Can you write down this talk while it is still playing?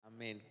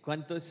Amén.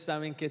 ¿Cuántos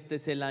saben que este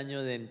es el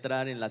año de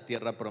entrar en la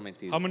tierra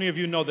prometida? How many of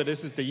you know that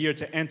this is the year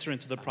to enter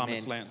into the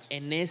promised Amén. land?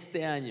 En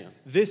este año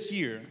This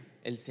year,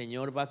 el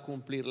Señor va a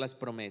cumplir las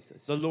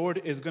promesas. the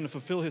Lord is going to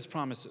fulfill his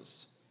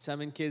promises.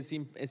 ¿Saben que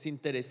es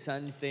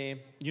interesante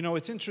You know,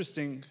 it's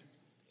interesting.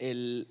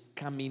 el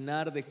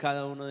caminar de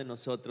cada uno de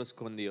nosotros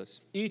con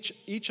Dios?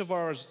 Each of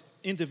ours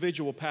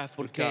individual path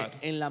with Porque God.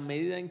 en la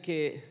medida en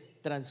que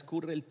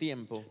transcurre el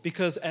tiempo,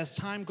 Because as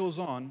time goes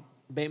on,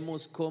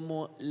 vemos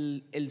cómo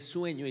el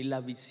sueño y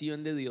la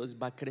visión de Dios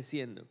va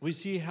creciendo. we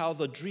see how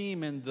the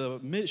dream and the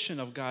mission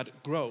of God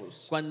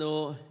grows.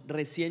 Cuando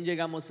recién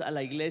llegamos a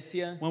la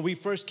iglesia, When we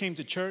first came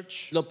to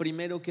church, lo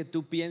primero que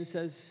tú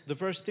piensas the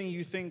first thing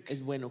you think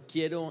es, bueno,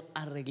 quiero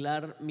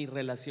arreglar mi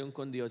relación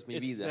con Dios, mi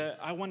it's vida. that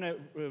I want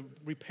to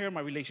repair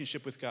my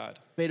relationship with God.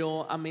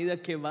 Pero a medida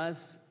que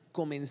vas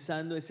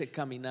comenzando ese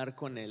caminar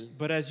con Él,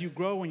 But as you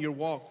grow in your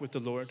walk with the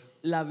Lord,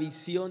 la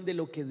visión de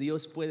lo que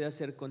Dios puede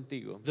hacer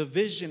contigo, the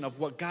vision of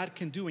what God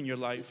can do in your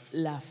life,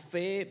 la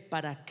fe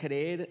para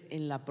creer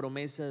en la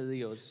promesa de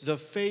Dios, the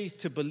faith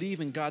to believe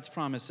in God's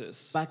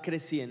promises va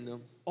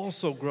creciendo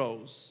also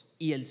grows.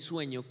 y el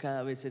sueño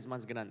cada vez es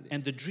más grande.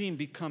 And the dream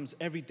becomes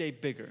every day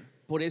bigger.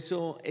 Por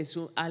eso es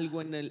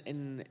algo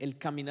en el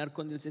caminar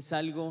con Dios, es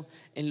algo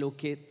en lo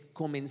que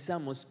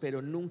comenzamos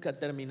pero nunca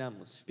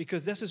terminamos.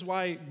 Because this is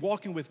why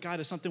walking with God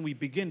is something we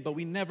begin, but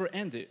we never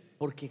end it.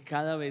 Porque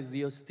cada vez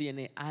Dios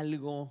tiene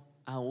algo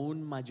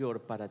aún mayor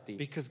para ti.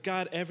 Because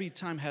God every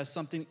time has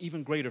something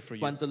even greater for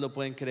you. ¿Cuántos lo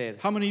pueden creer?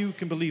 How many of you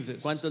can believe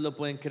this? ¿Cuántos lo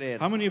pueden creer?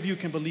 How many of you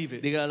can believe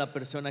it? Dígale a la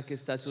persona que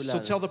está a su So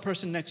tell lado. the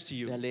person next to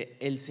you, Dale,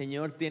 el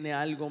Señor tiene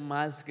algo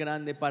más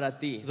grande para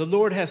ti. the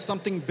Lord has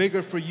something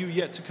bigger for you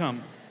yet to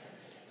come.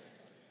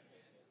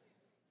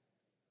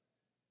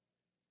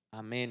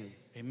 Amén.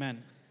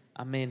 Amen.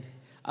 Amén.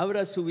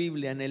 Abra su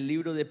Biblia en el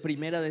libro de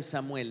Primera de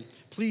Samuel,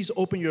 Please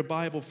open your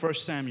Bible, 1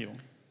 Samuel,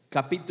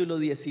 capítulo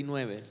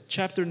 19,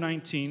 chapter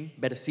 19,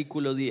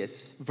 versículo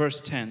 10.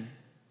 verse 10.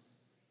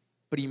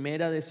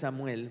 Primera de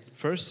Samuel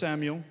 1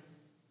 Samuel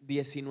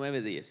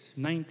 19:10.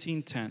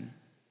 19:10.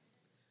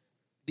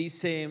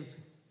 Dice,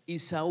 y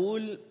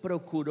Saúl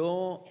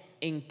procuró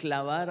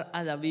enclavar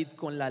a David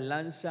con la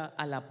lanza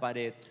a la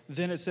pared,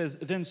 Then it says,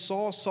 then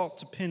Saul sought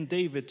to pin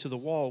David to the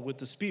wall with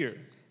the spear,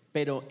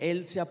 pero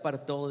él se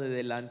apartó de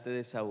delante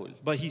de Saúl,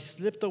 but he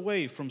slipped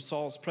away from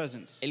Saul's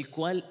presence, el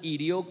cual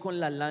hirió con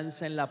la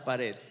lanza en la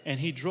pared, and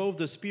he drove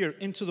the spear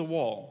into the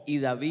wall. y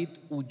David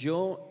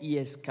huyó y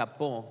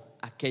escapó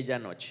aquella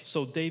noche.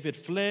 So David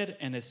fled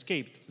and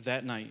escaped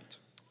that night.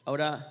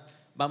 Ahora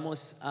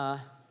vamos a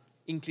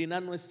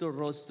inclinar nuestro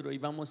rostro y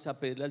vamos a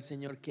pedirle al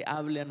Señor que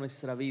hable a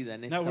nuestra vida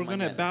en esta Now we're going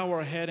to mañana. bow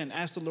our head and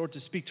ask the Lord to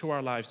speak to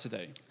our lives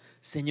today.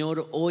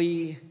 Señor,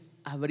 hoy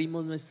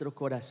abrimos nuestro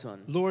corazón.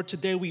 Lord,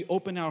 today we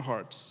open our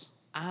hearts.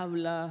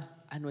 Habla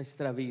a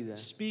nuestra vida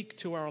Speak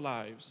to our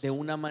lives de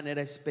una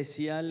manera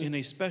especial. in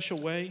a special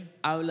way.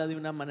 Habla de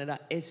una manera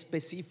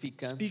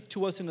específica Speak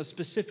to us in a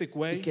specific y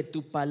way, que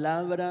tu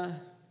palabra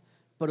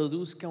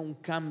produzca un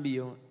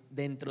cambio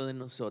dentro de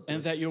nosotros.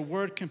 and that your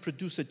word can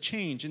produce a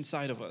change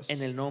inside of us.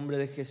 En el nombre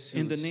de Jesús.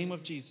 In the name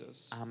of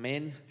Jesus.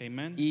 Amén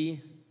Amen y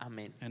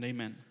amén. and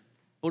amen.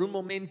 Por un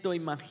momento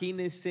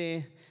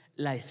imagínese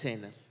la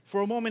escena.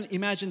 For a moment,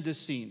 imagine this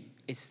scene.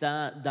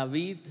 Está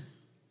David,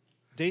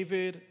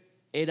 David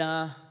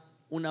era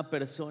una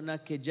persona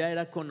que ya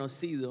era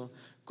conocido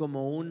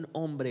como un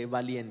hombre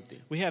valiente.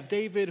 We have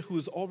David,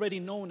 who's already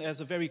known as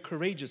a very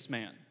courageous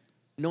man.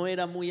 No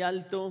era muy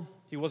alto,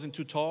 He wasn't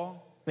too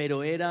tall,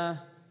 pero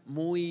era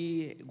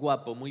muy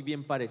guapo, muy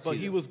bien but he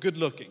parecido. was good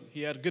looking.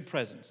 He had good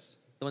presence.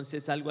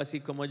 Entonces, algo así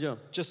como yo.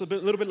 Just a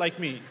little bit like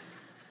me.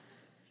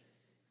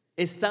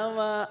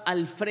 Estaba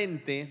al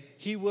frente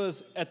He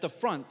was at the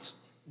front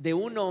de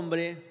un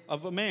hombre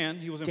of a man,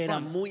 he was in que era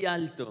front muy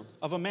alto,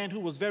 of a man who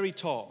was very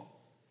tall,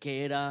 que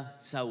era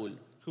Saúl.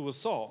 who was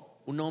Saul.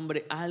 Un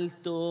hombre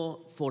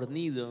alto,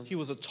 fornido. He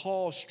was a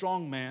tall,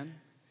 strong man.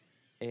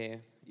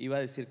 Iba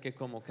a decir que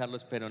como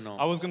Carlos, pero I no.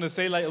 was going to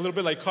say like a little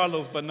bit like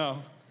Carlos, but no,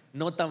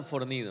 No tan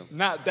fornido.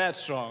 not that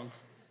strong.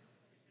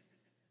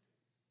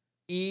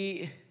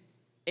 Y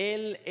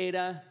él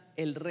era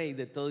el rey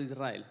de todo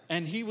Israel.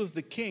 And he was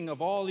the king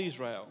of all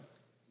Israel.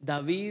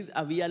 David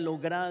había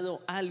logrado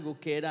algo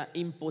que era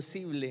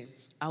imposible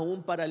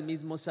aún para el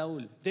mismo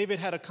Saúl. David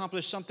had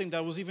accomplished something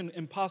that was even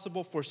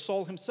impossible for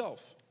Saul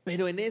himself.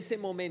 Pero en ese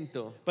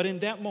momento, But in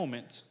that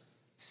moment,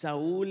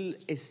 Saúl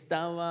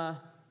estaba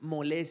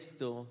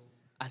molesto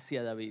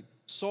hacia David.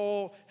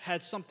 Saul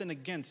had something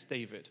against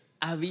David.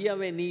 Había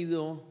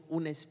venido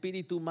un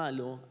espíritu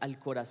malo al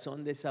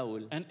corazón de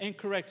Saúl An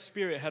incorrect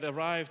spirit had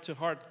arrived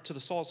to the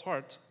Saul's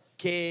heart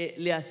que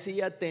le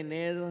hacía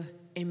tener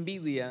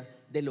envidia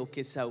de lo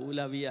que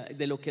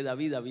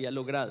David había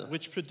logrado.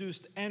 which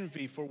produced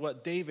envy for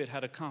what David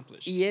had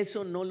accomplished. Y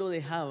eso no lo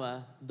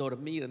dejaba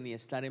dormir ni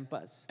estar en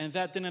paz. And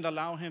that didn't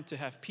allow him to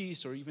have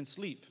peace or even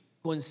sleep.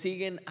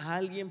 Consiguen a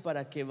alguien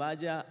para que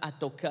vaya a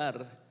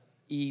tocar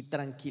y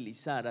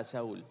tranquilizar a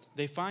Saúl.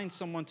 They find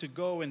someone to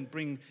go and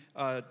bring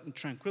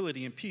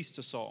tranquility and peace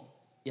to Saul.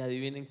 Y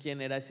adivinen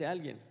quién era ese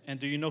alguien. And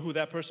do you know who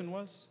that person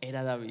was?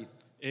 Era David.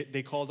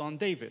 They called on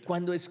David.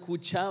 Cuando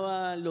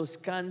escuchaba los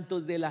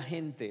cantos de la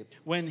gente,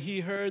 When he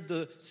heard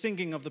the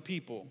singing of the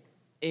people,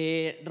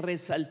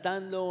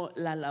 resaltando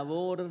la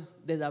labor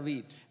de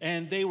David,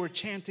 and they were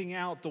chanting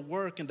out the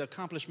work and the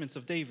accomplishments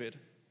of David,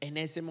 en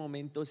ese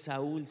momento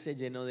Saúl se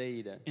llenó de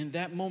ira in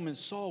that moment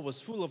Saul was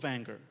full of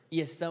anger. y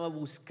estaba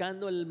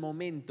buscando el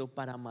momento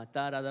para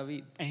matar a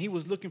David. And he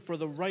was looking for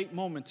the right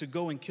moment to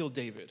go and kill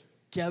David.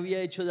 ¿Qué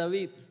había hecho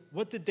David?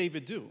 What did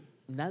David do?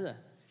 Nada.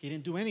 He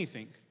didn't do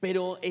anything.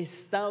 Pero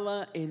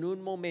estaba en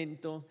un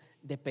momento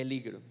de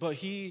peligro. But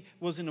he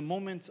was in a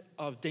moment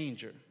of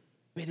danger.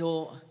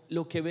 Pero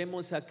lo que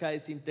vemos acá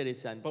es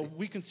interesante. But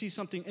we can see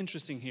something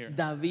interesting here.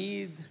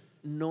 David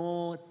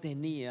no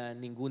tenía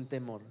ningún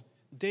temor.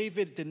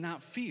 David did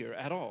not fear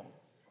at all.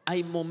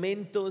 Hay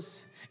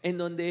momentos en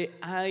donde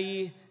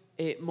hay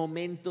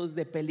momentos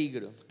de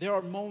peligro. There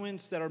are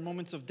moments that are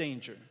moments of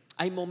danger.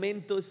 Hay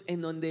momentos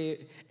en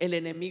donde el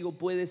enemigo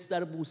puede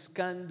estar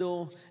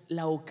buscando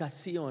la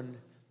ocasión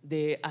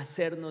de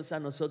hacernos a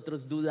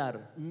nosotros dudar,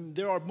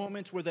 There are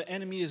moments where the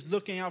enemy is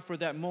looking out for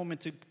that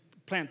moment to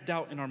plant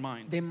doubt in our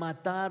minds, de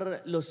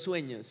matar los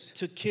sueños,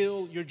 to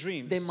kill your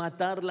dreams, de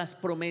matar las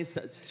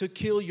promesas. to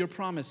kill your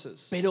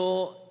promises.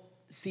 Pero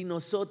si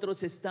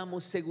nosotros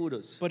estamos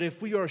seguros, But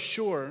if we are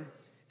sure,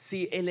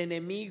 si el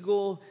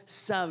enemigo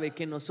sabe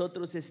que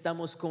nosotros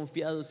estamos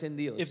confiados en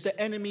Dios, if the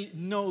enemy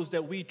knows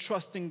that we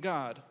trust in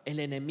God, el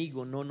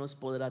enemigo no nos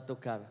podrá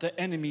tocar. the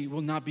enemy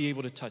will not be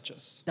able to touch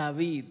us.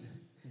 David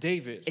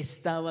David,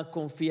 estaba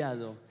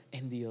confiado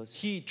en Dios.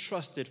 he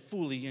trusted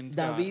fully in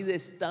David God.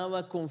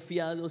 estaba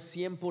confiado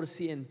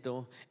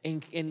 100%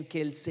 en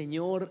que el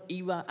Señor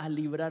iba a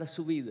librar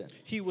su vida.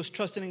 He was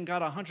trusting in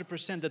God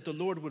 100% that the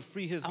Lord would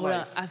free his Ahora,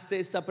 life. hazte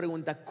esta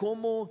pregunta: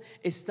 ¿cómo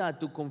está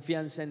tu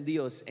confianza en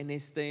Dios en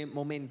este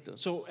momento?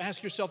 So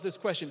ask yourself this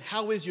question: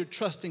 how is your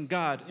trust in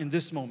God in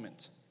this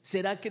moment?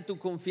 ¿Será que tu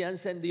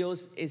confianza en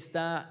Dios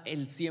está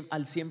al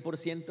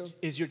 100%?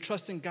 Is your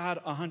trust in God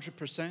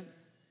 100%?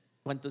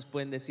 ¿Cuántos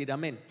pueden decir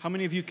amén? How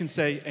many of you can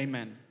say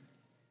amen?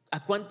 ¿A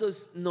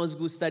cuántos nos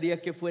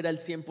gustaría que fuera al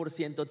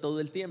 100% todo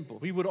el tiempo?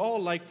 We would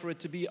all like for it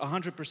to be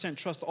 100%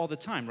 trust all the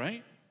time,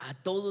 right? A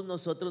todos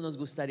nosotros nos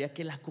gustaría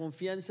que la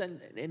confianza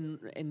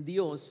en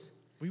Dios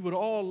We would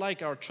all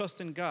like our trust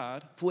in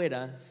God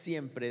fuera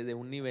siempre de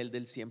un nivel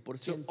del to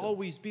 100%.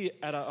 always be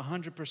at a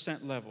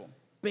 100% level.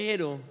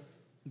 Pero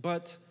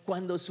But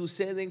cuando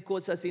suceden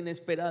cosas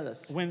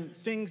inesperadas, when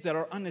things that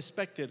are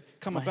unexpected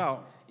come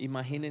about,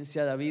 imagínense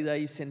a David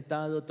ahí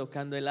sentado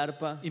tocando el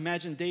arpa,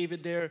 imagine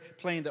David there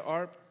playing the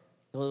harp.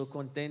 todo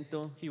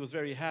contento, He was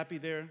very happy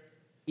there.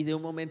 y de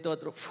un momento a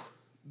otro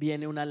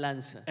viene una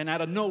lanza And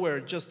out of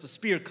nowhere, just a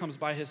spear comes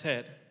by his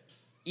head.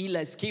 y la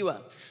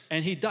esquiva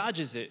And he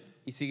dodges it.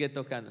 y sigue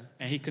tocando.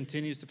 And he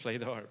continues to play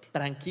the harp.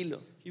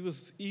 Tranquilo. He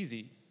was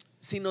easy.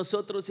 Si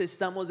nosotros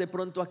estamos de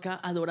pronto acá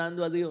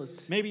adorando a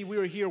Dios, Maybe we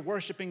were here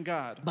worshiping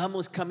God.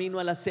 vamos camino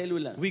a la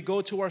célula, We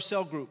go to our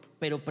cell group.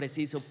 pero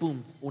preciso,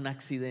 pum, un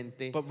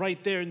accidente, But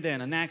right there and then,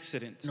 an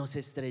accident. nos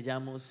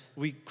estrellamos,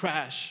 We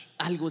crash.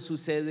 algo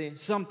sucede,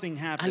 Something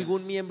algún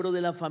happens. miembro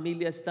de la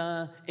familia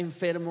está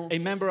enfermo, A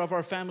member of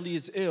our family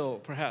is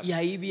ill, perhaps. y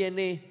ahí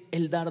viene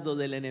el dardo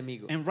del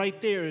enemigo. And right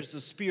there is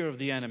the spear of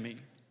the enemy.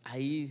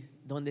 Ahí,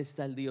 ¿dónde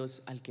está el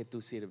Dios al que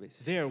tú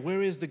sirves? There,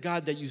 where is the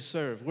God that you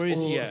serve? Where is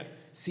O he at?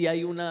 si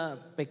hay una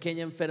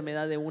pequeña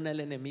enfermedad de una, el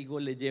enemigo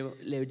le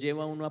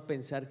lleva a uno a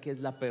pensar que es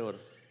la peor.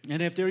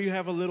 And if there you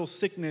have a little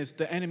sickness,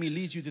 the enemy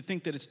leads you to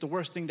think that it's the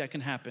worst thing that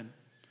can happen.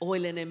 O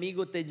el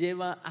enemigo te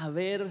lleva a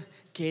ver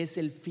que es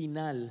el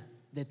final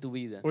de tu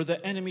vida. Or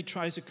the enemy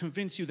tries to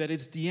convince you that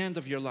it's the end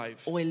of your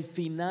life. O el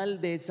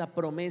final de esa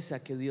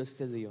promesa que Dios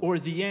te dio. Or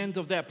the end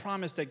of that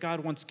promise that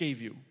God once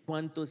gave you.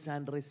 ¿Cuántos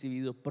han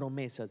recibido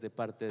promesas de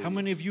parte de How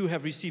many Dios? of you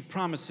have received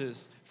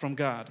promises from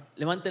God?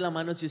 Levante la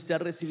mano si usted ha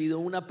recibido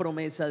una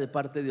promesa de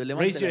parte de Dios.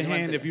 Raise your Levántela,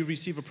 hand if levántela. you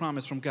receive a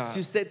promise from God. Si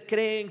usted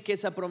cree en que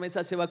esa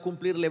promesa se va a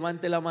cumplir,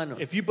 levante la mano.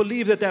 If you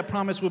believe that that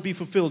promise will be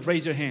fulfilled,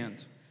 raise your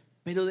hand.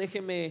 Pero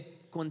déjeme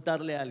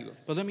contarle algo.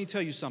 But let me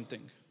tell you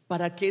something.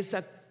 Para que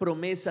esa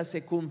promesa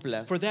se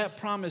cumpla, For that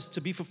promise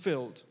to be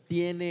fulfilled,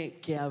 tiene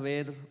que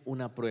haber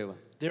una prueba.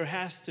 there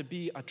has to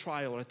be a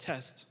trial or a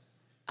test.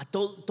 A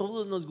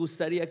todos nos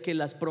gustaría que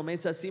las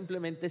promesas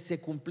simplemente se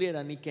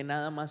cumplieran y que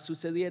nada más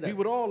sucediera. We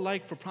would all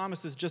like for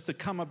promises just to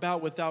come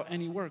about without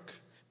any work.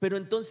 Pero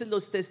entonces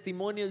los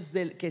testimonios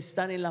que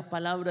están en la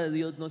palabra de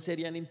Dios no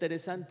serían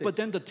interesantes. But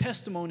then the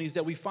testimonies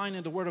that we find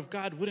in the Word of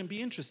God wouldn't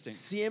be interesting.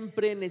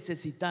 Siempre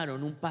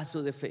necesitaron un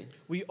paso de fe.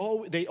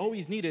 They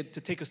always needed to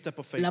take a step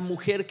of faith. La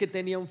mujer que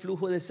tenía un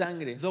flujo de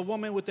sangre, The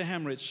woman with the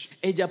hemorrhage,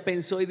 ella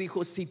pensó y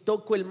dijo: si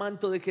toco el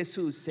manto de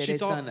Jesús, she seré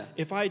thought, sana.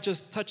 if I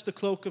just touch the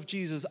cloak of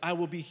Jesus, I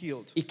will be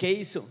healed. ¿Y qué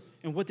hizo?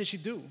 And what did she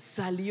do?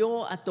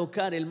 Salió a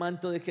tocar el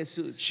manto de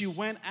Jesús. She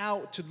went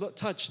out to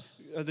touch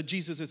the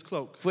Jesus'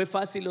 cloak. ¿Fue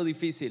fácil o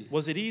difícil?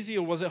 Was it easy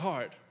or was it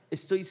hard?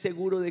 Estoy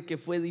seguro de que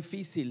fue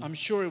difícil. I'm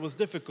sure it was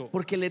difficult.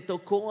 Porque le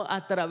tocó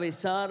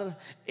atravesar,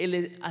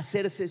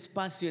 hacerse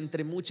espacio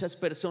entre muchas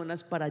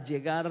personas para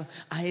llegar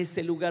a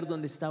ese lugar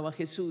donde estaba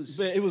Jesús.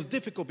 But it was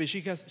difficult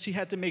because she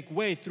had to make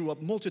way through a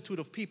multitude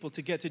of people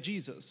to get to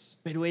Jesus.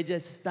 Pero ella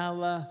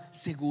estaba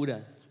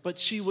segura, But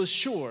she was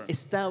sure.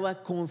 estaba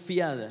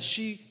confiada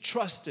She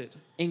trusted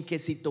en que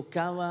si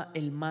tocaba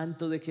el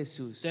manto de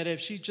Jesús, that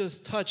if she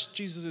just touched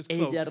Jesus'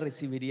 ella cloak,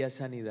 recibiría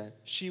sanidad.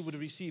 she would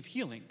receive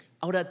healing.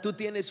 Ahora tú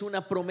tienes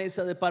una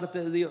promesa de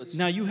parte de Dios.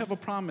 Now you have a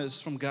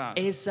promise from God.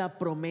 Esa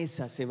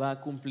promesa se va a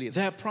cumplir.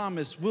 That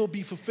promise will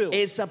be fulfilled.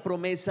 Esa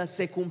promesa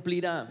se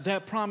cumplirá.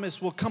 That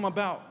promise will come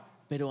about.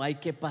 Pero hay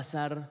que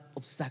pasar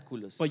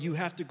obstáculos. But you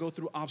have to go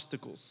through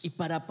obstacles. Y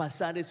para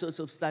pasar esos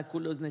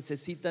obstáculos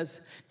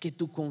necesitas que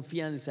tu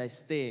confianza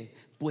esté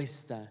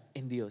puesta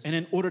en Dios. And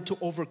in order to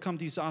overcome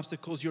these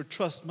obstacles, your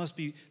trust must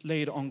be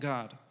laid on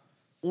God.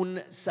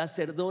 Un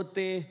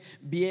sacerdote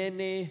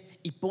viene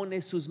y pone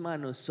sus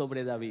manos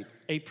sobre David.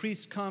 A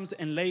priest comes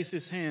and lays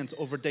his hands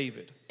over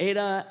David.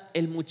 Era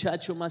el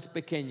muchacho más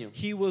pequeño,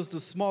 He was the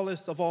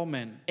smallest of all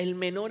men. el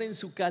menor en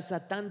su casa,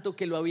 tanto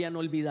que lo habían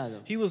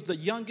olvidado. He was the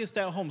youngest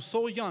at home,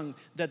 so young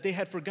that they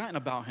had forgotten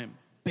about him.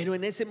 Pero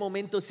en ese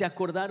momento se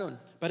acordaron.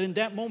 But in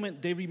that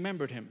moment, they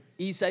remembered him.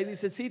 Isaí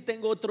dice, sí,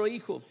 tengo otro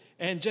hijo,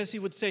 And Jesse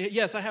would say,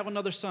 yes, I have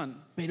another son,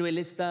 pero él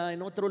está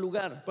en otro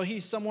lugar. but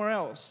he's somewhere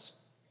else.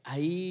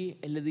 Ahí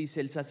él le dice,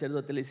 el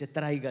sacerdote le dice,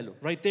 tráigalo.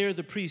 Right there,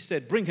 the priest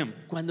said, bring him.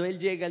 Cuando él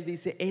llega, él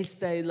dice,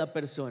 esta es la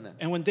persona.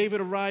 And when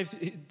David arrives,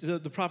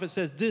 the prophet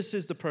says, this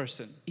is the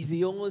person. Y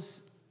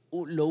Dios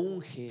lo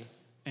unge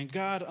And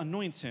God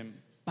anoints him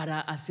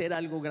para hacer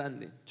algo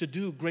grande. to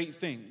do great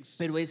things.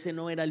 Pero ese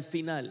no era el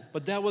final.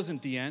 But that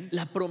wasn't the end.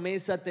 La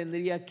promesa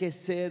tendría que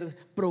ser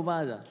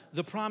probada.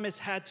 The promise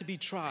had to be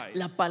tried.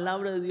 La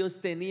palabra de Dios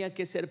tenía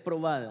que ser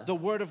probada. The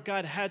word of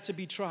God had to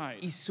be tried.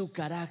 Y su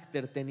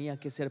carácter tenía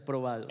que ser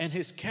probado. And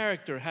his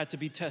character had to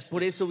be Por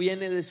tested. eso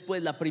viene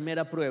después la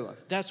primera prueba.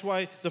 That's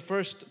why the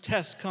first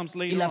test comes Y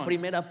later la on.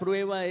 primera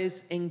prueba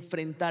es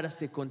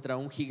enfrentarse contra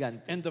un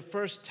gigante. And the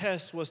first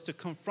test was to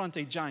confront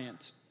a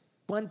giant.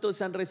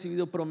 ¿Cuántos han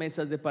recibido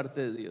promesas de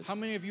parte de Dios? How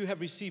many of you have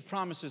received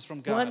promises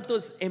from God?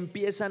 ¿Cuántos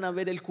empiezan a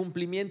ver el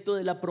cumplimiento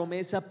de la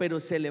promesa, pero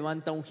se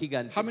levanta un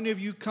gigante? How many of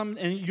you come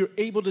and you're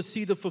able to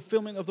see the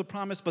fulfillment of the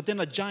promise, but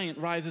then a giant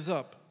rises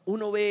up?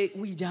 Uno ve,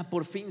 uy, ya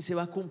por fin se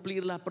va a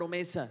cumplir la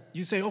promesa.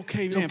 You say,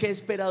 okay, Lo man, que he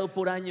esperado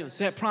por años.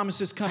 that promise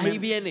is Ahí coming.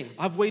 viene.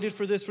 I've waited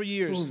for this for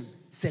years. Pum,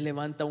 se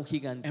levanta un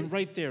gigante. And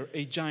right there,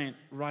 a giant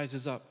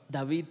rises up.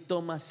 David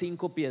toma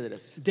 5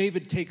 piedras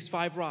David takes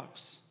 5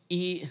 rocks.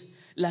 y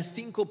las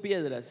 5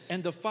 piedras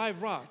And the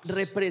 5 rocks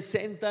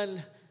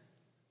representan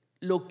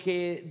lo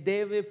que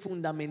debe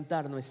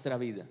fundamentar nuestra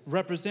vida.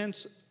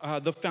 represents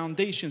the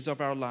foundations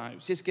of our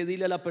lives. Si es que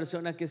dile a la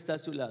persona que está a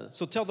su lado,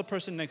 So tell the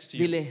person next to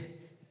you, dile,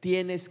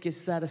 tienes que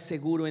estar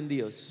seguro en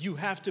Dios. you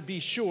have to be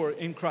sure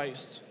in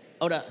Christ.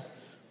 Ahora,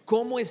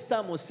 ¿cómo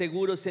estamos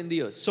seguros en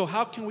Dios? So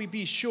how can we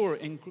be sure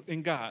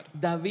in God?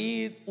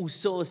 David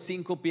usó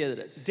 5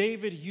 piedras.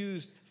 David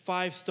used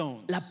 5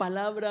 stones. La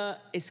palabra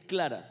es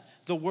clara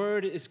The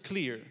word is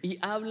clear y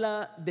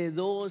habla de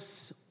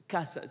 2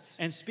 casas.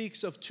 and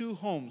speaks of 2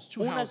 homes,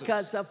 2 Una houses.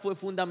 casa fue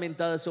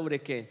fundamentada sobre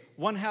qué?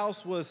 One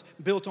house was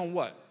built on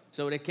what?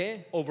 ¿Sobre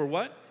qué? Over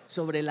what?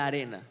 Sobre la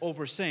arena.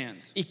 Over sand.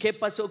 ¿Y qué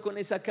pasó con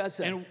esa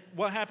casa? And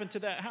what happened to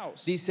that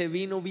house? Dice,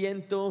 vino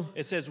viento,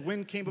 It says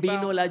wind came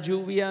vino about, la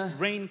lluvia,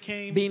 rain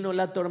came, vino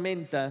la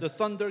tormenta, the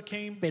thunder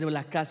came, pero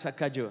la casa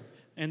cayó.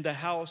 and the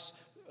house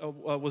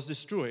was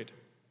destroyed.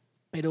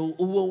 Pero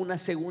hubo una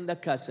segunda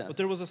casa But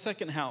there was a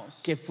second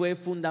house que fue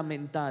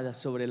fundamentada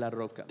sobre la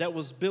roca. that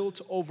was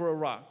built over a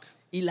rock.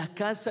 Y la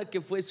casa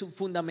que fue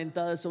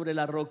fundamentada sobre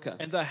la roca,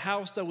 And the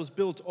house that was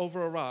built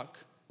over a rock,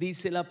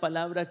 dice la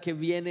palabra que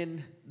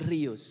vienen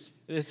ríos,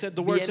 it said,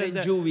 the word says vienen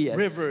that lluvias,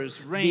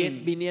 rivers,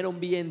 rain, vinieron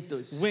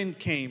vientos, wind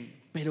came,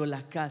 pero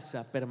la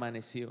casa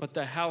permaneció. but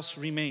the house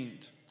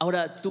remained.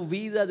 Ahora, tu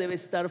vida debe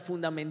estar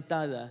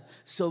fundamentada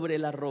sobre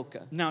la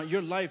roca. Now,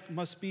 your life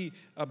must be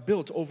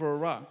built over a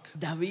rock.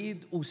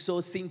 David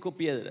usó 5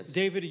 piedras.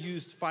 David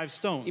used 5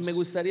 stones. Y me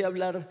gustaría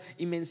hablar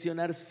y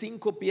mencionar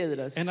 5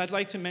 piedras And I'd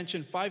like to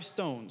mention 5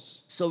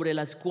 stones sobre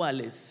las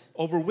cuales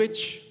over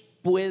which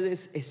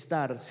puedes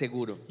estar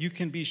seguro. you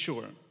can be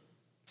sure.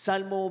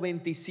 Salmo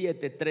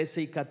 27,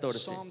 13 y 14.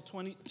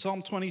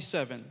 Psalm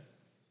 27,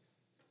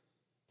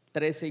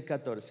 13 y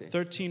 14.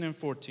 13 and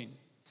 14.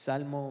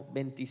 Salmo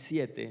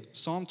 27,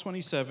 Psalm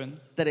 27,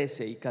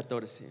 13 y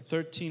 14.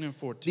 13 and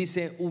 14.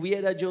 Dice,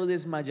 hubiera yo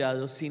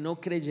desmayado si no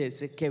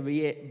creyese que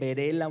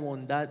veré la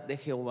bondad de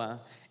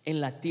Jehová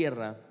en la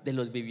tierra de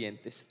los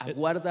vivientes.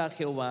 Aguarda a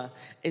Jehová,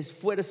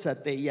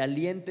 esfuérzate y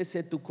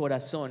aliéntese tu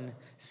corazón.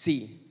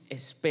 Sí,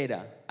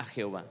 espera a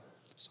Jehová.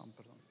 Psalm,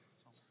 perdón.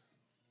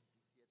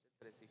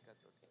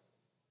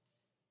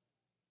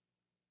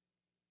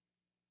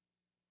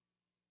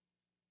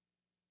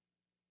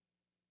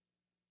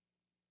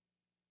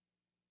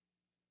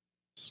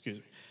 Excuse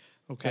me.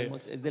 Okay.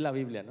 Salmos es de la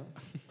Biblia, ¿no?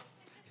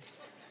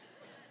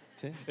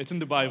 ¿Sí? It's in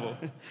the Bible.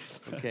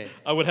 Okay.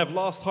 I would have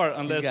lost heart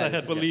unless got I it,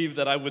 had he's got it. believed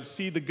that I would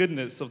see the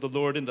goodness of the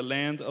Lord in the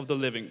land of the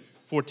living.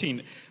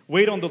 14.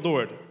 Wait on the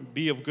Lord,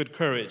 be of good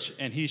courage,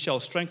 and he shall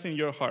strengthen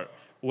your heart.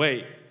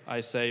 Wait,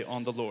 I say,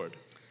 on the Lord.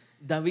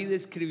 David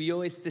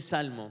escribió este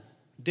salmo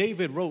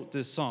David wrote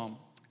this psalm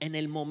en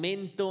el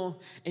momento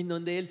en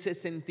donde él se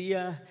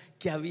sentía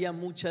que había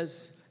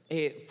muchas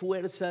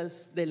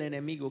fuerzas del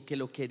enemigo que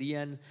lo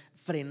querían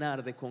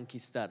frenar de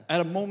conquistar. at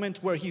a moment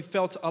where he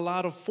felt a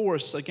lot of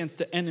force against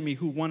the enemy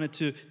who wanted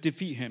to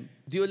defeat him.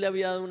 Dios le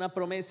había dado una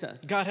promesa.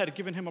 God had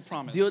given him a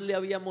promise. Dios le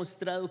había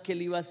mostrado que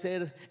él iba a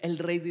ser el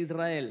rey de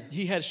Israel,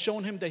 He had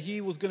shown him that he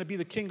was going to be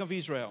the king of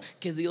Israel,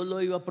 que Dios lo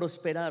iba a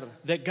prosperar.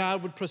 that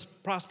God would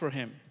prosper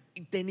him.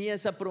 Y tenía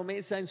esa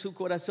promesa en su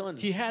corazón.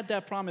 He had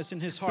that promise in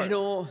his heart.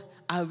 Pero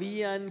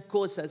habían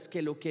cosas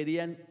que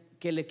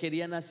le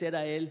querían hacer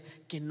a él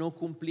que no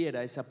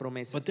cumpliera esa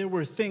promesa. But there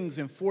were things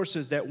and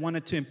forces that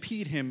wanted to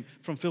impede him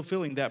from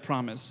fulfilling that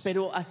promise.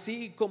 Pero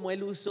así como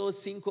él usó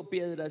 5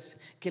 piedras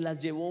que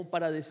las llevó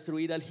para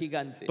destruir al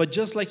gigante, But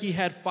just like he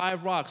had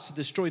 5 rocks to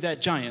destroy that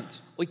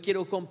giant, hoy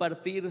quiero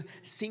compartir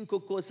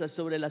 5 cosas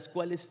sobre las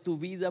cuales tu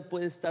vida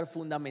puede estar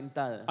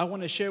fundamentada I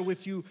want to share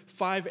with you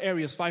 5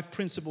 areas, 5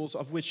 principles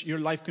of which your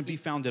life can be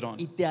founded on.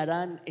 y te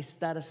harán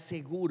estar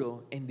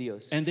seguro en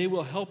Dios. And they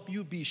will help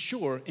you be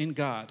sure in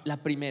God. La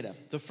primera,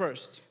 The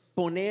first,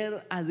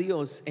 poner a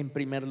Dios en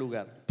primer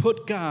lugar.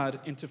 put God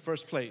into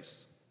first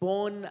place.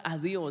 Pon a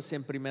Dios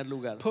en primer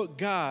lugar. Put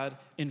God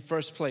in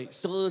first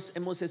place. Todos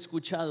hemos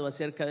escuchado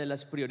acerca de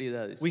las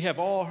prioridades. We have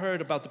all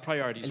heard about the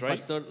priorities, El right?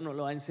 pastor nos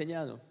lo ha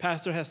enseñado.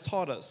 Pastor has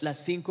taught us Las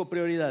 5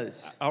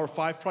 prioridades. our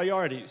 5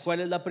 priorities. ¿Cuál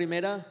es la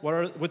primera?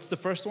 What's the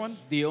first one?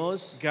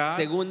 Dios. God.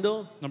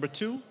 Segundo, Number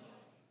 2,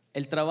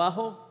 el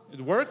trabajo.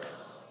 work?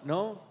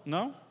 No.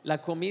 No? La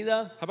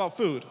comida. How about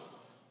food?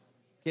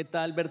 ¿Qué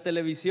tal ver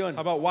televisión?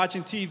 How about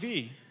watching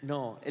TV?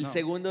 No. El No.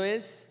 segundo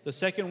es The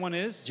second one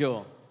is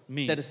yo.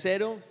 me.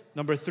 Tercero,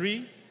 Number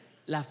 3,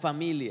 la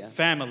familia.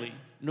 family.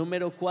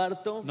 Número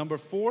 4, Number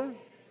 4,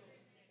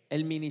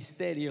 el the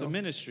ministerio.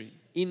 ministry.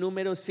 Y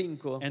número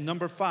 5, And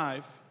number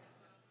 5,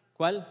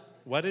 ¿cuál?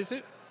 what is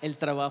it? El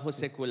trabajo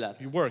secular.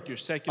 Your work, your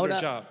secular Ahora,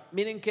 job.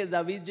 miren que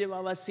David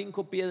llevaba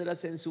 5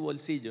 piedras en su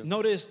bolsillo,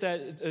 Notice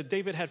that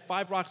David had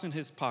 5 rocks in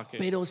his pocket,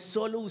 pero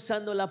solo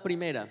usando la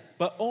primera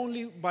but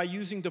only by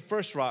using the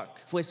first rock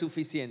fue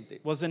suficiente.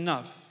 was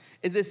enough.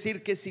 Es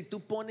decir, que si tú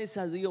pones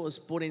a Dios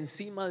por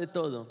encima de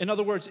todo, In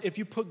other words, if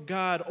you put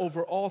God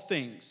over all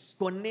things,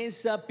 con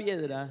esa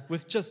piedra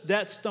with just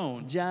that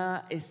stone,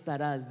 ya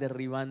estarás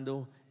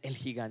derribando el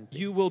gigante.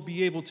 you will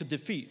be able to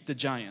defeat the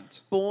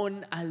giant.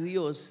 Pon a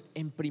Dios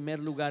en primer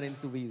lugar en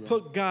tu vida.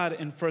 Put God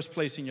in first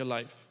place in your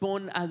life.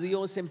 Pon a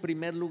Dios en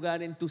primer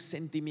lugar en tus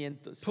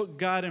sentimientos. Put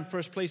God in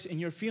first place in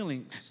your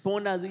feelings.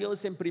 Pon a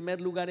Dios en primer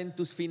lugar en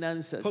tus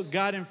finanzas. Put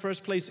God in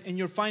first place in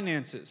your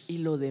finances. Y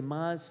lo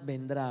demás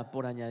vendrá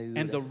por And the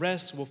añadidura.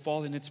 rest will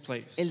fall in its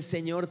place. El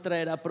Señor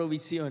traerá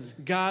provisión.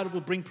 God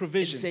will bring El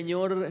provision.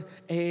 Señor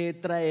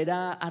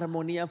traerá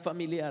armonía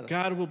familiar.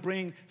 God will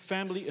bring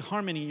family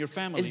harmony in your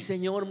family. El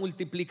Señor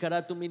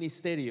multiplicará tu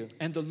ministerio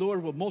And the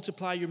Lord will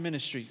multiply your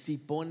ministry si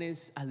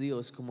pones a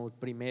Dios como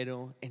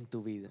primero en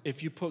tu vida.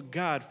 if you put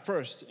God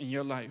first in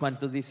your life.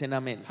 ¿Cuántos dicen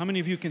amén? How many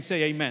of you can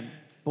say amen?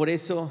 Por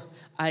eso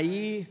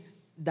ahí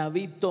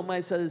David toma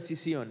esa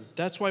decisión.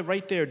 That's why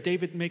right there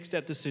David makes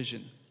that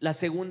decision. La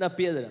segunda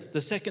piedra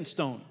The second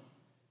stone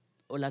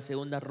o la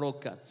segunda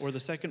roca, or the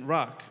second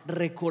rock,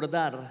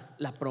 recordar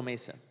la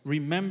promesa.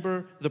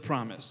 remember the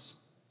promise.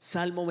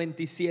 Salmo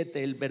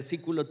 27, el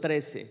versículo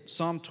 13,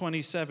 Psalm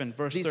 27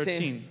 verse dice: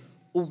 13.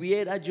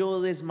 hubiera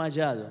yo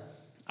desmayado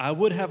I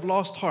would have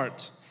lost heart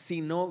si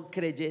no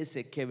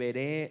creyese que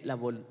veré la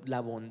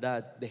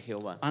bondad de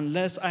Jehová.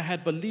 unless I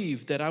had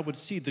believed that I would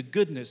see the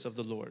goodness of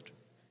the Lord.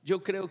 Yo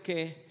creo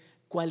que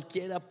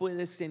cualquiera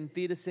puede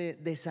sentirse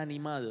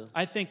desanimado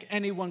I think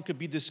anyone could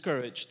be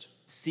discouraged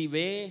si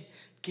ve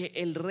que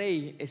el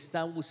rey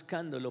está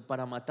buscándolo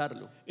para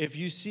matarlo. if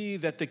you see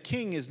that the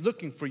king is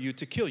looking for you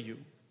to kill you.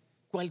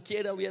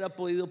 Cualquiera hubiera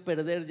podido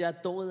perder ya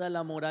toda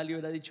la moral y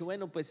hubiera dicho,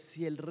 bueno, pues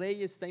si el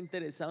rey está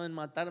interesado en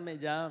matarme,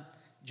 ya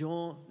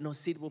yo no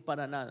sirvo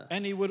para nada.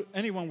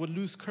 Anyone would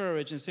lose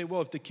courage and say,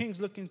 well, if the king's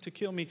looking to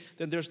kill me,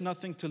 then there's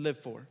nothing to live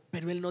for.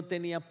 Pero él no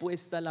tenía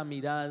puesta la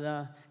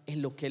mirada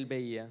en lo que él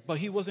veía, But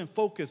he wasn't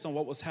focused on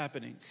what was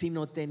happening.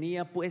 sino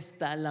tenía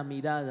puesta la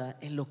mirada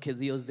en lo que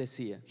Dios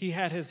decía. He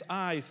had his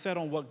eyes set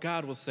on what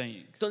God was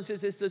saying.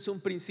 Entonces esto es un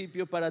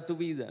principio para tu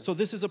vida. So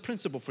this is a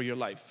principle for your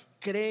life.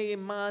 Cree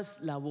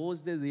más la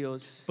voz de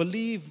Dios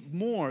Believe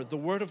more the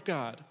word of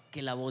God,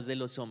 que la voz de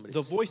los hombres.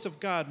 the voice of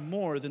God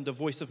more than the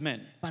voice of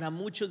men. Para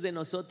muchos de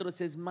nosotros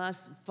es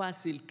más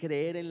fácil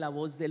creer en la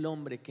voz del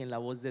hombre que en la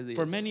voz de Dios.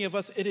 For many of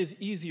us, it is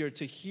easier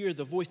to hear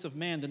the voice of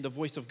man than the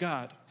voice of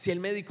God. Si el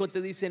médico te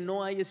dice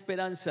no hay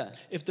esperanza,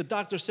 If the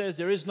doctor says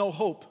there is no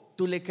hope,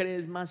 Tú le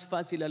crees más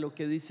fácil a lo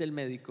que dice el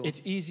médico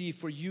It's easy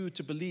for you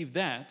to believe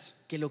that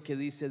que lo que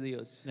dice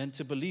Dios. than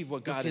to believe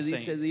what Lo God que is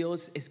dice saying.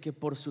 Dios es que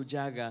por su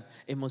llaga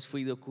hemos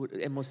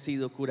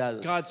sido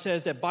curados. God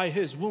says that by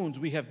his wounds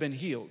we have been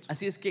healed.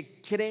 Así es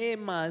que cree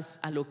más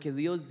a lo que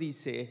Dios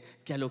dice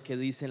que a lo que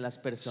dicen las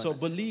So personas.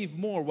 believe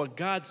more what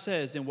God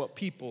says than what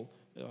people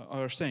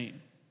are saying.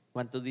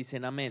 ¿Cuántos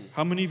dicen amén?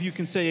 How many of you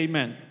can say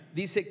amen?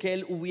 Dice que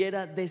él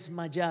hubiera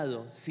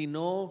desmayado si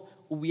no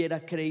hubiera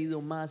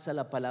creído más a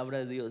la palabra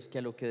de Dios que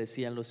a lo que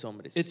decían los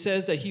hombres. It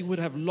says that he would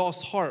have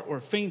lost heart or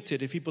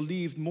fainted if he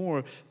believed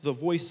more the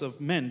voice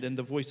of men than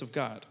the voice of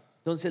God.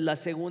 Entonces la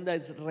segunda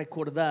es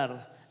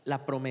recordar la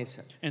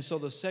promesa. And so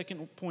the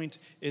second point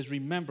is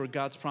remember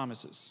God's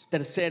promises.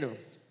 Tercero,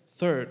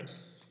 Third,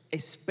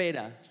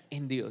 espera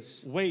en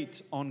Dios.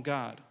 wait on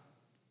God.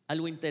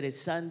 Algo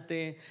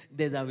interesante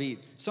de David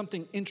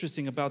Something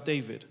interesting about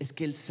David es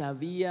que él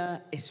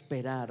sabía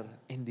esperar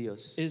en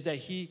Dios. is that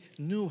he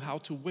knew how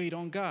to wait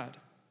on God.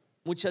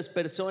 Muchas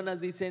personas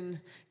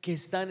dicen que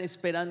están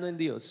esperando en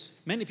Dios,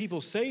 Many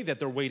people say that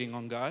they're waiting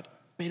on God,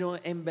 pero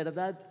en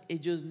verdad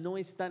ellos no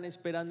están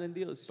esperando en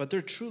Dios. but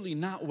they're truly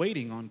not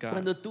waiting on God.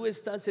 Cuando tú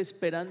estás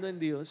esperando en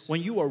Dios,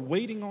 When you are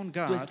waiting on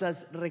tú God,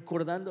 estás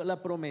recordando la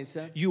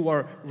promesa you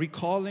are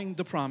recalling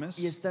the y promise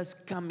estás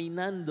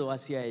caminando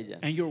hacia ella.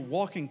 and you're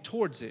walking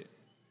towards it.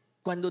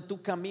 Cuando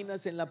tú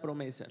caminas en la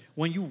promesa,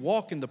 When you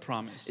walk in the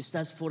promise,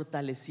 estás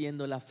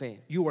fortaleciendo la fe.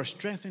 you are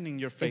strengthening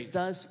your faith.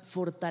 Estás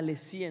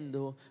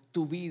fortaleciendo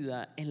tu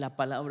vida en la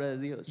palabra de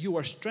Dios. You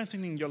are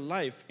strengthening your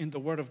life in the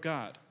Word of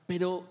God.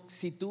 Pero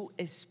si tú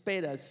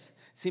esperas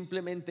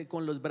simplemente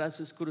con los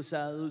brazos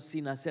cruzados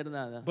sin hacer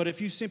nada, But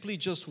if you simply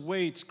just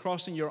wait,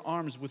 crossing your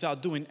arms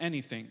without doing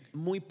anything,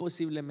 muy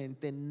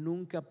posiblemente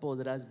nunca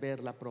podrás ver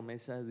la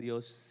promesa de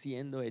Dios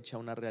siendo hecha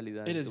una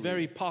realidad. it en is tu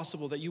very vida.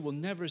 possible that you will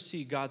never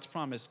see God's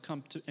promise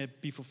come to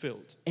be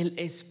fulfilled. El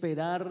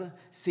esperar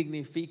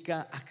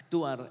significa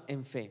actuar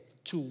en fe.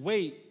 To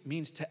wait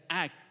means to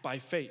act by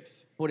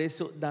faith. Por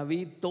eso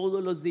David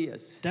todos los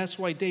días That's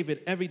why David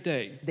every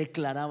day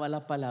declaraba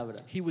la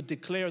palabra, he would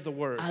declare the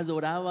word.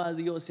 adoraba a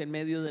Dios en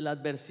medio de la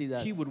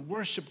adversidad He would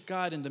worship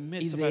God in the y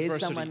midst of de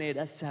esa adversity.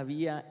 manera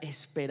sabía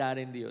esperar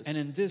en Dios. And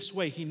in this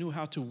way he knew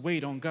how to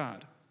wait on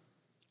God.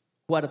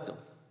 Cuarto,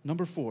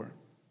 Number 4,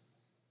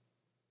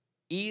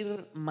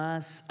 ir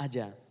más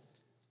allá.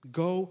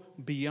 go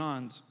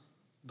beyond,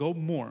 go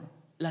more.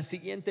 La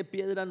siguiente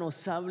piedra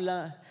nos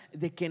habla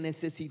de que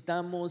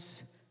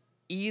necesitamos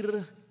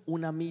ir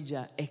una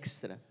milla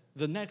extra.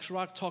 The next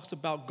rock talks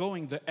about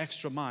going the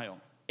extra mile.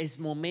 Es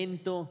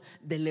momento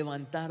de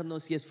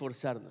levantarnos y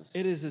esforzarnos.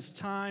 It is his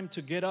time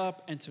to get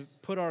up and to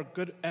put our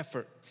good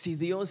effort. Si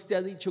Dios te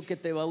ha dicho que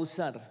te va a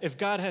usar, If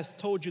God has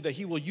told you that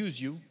he will use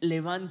you,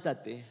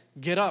 levántate,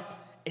 get up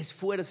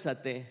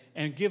esfuérzate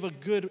and give a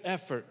good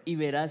effort, y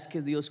verás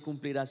que Dios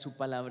cumplirá su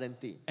palabra en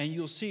ti. and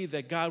you'll see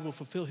that God will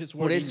fulfill his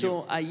Por word in you.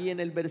 eso ahí en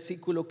el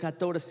versículo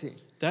 14,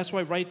 That's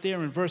why right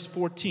there in verse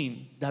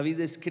 14, David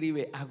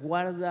escribe,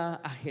 aguarda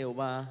a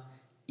Jehová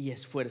y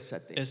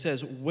esfuérzate. it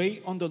says,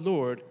 wait on the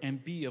Lord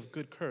and be of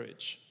good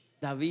courage.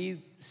 David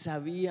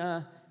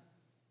sabía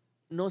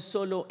no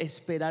solo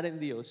esperar en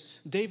Dios,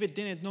 David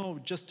didn't know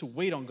just to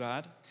wait on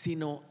God,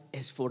 sino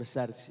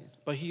esforzarse.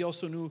 but he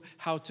also knew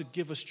how to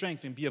give us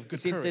strength and be of good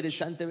Es courage.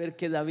 interesante ver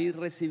que David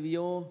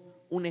recibió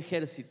un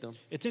ejército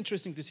It's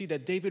interesting to see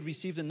that David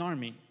received an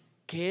army.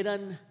 que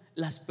eran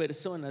las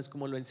personas,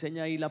 como lo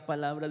enseña ahí la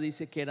palabra,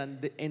 dice que eran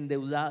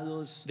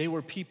endeudados, They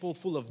were people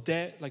full of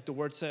debt, like the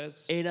word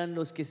says. eran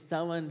los que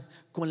estaban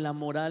con la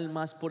moral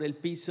más por el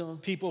piso,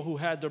 People who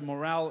had their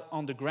morale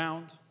on the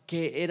ground.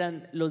 que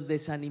eran los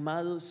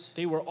desanimados,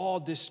 They were all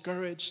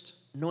discouraged.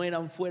 no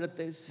eran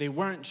fuertes, They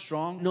weren't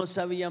strong. no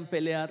sabían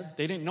pelear,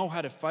 They didn't know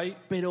how to fight.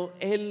 pero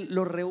él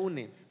los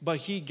reúne But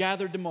he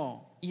gathered them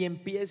all. y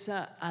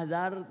empieza a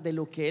dar de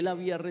lo que él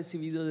había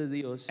recibido de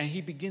Dios, And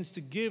he begins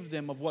to give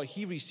them of what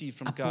he received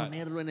from a God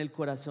ponerlo en el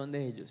corazón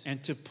de ellos.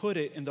 and to put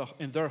it in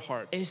their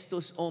hearts.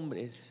 Estos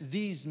hombres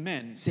These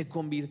men, se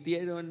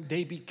convirtieron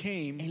they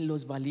became en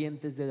los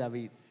valientes de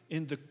David.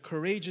 in the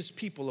courageous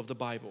people of the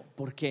Bible.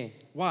 ¿Por qué?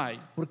 Why?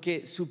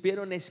 Porque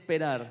supieron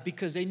esperar,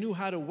 Because they knew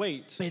how to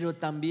wait, pero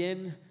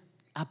también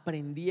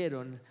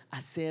aprendieron a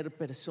ser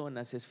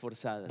personas but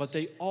esforzadas.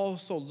 they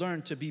also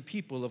learned to be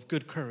people of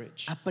good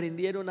courage.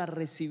 Aprendieron a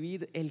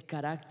recibir el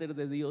carácter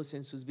de Dios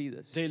en sus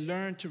vidas. They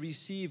learned to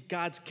receive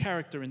God's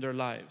character in their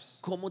lives.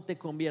 ¿Cómo te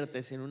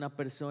conviertes en una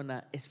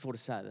persona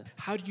esforzada?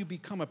 How do you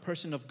become a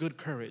person of good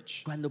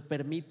courage? Cuando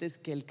permites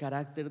que el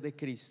carácter de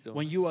Cristo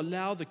When you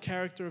allow the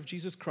character of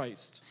Jesus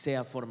Christ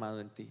sea formado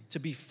en ti. to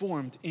be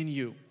formed in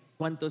you.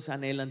 ¿Cuántos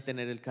anhelan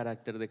tener el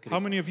carácter de How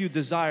many Cristo? of you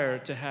desire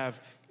to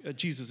have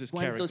Jesus'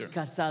 ¿Cuántos character?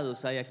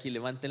 casados hay aquí?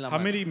 Levanten la How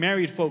mano. many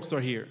married folks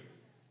are here?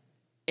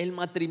 El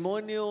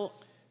matrimonio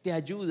te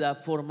ayuda a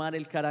formar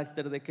el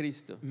carácter de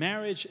Cristo.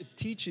 Marriage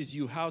teaches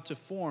you how to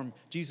form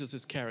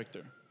Jesus'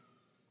 character.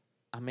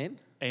 Amén.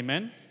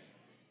 Amen?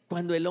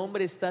 Cuando el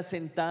hombre está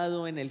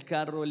sentado en el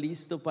carro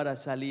listo para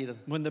salir,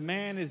 When the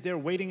man is there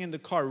waiting in the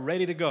car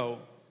ready to go,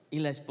 y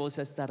la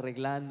esposa está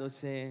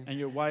arreglándose and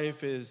your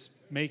wife is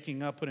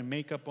making up, putting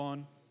makeup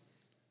on.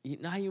 y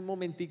no, hay un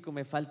momentico,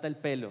 me falta el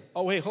pelo.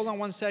 Oh, wait, hold on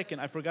 1 second.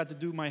 I forgot to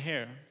do my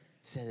hair.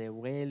 Se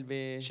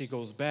devuelve, She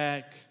goes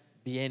back.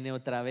 viene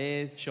otra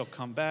vez She'll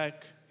come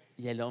back.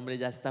 y el hombre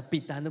ya está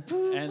pitando.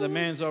 And the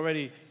man's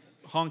already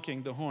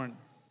honking the horn.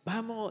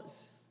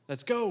 Vamos,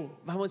 Let's go.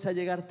 vamos a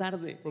llegar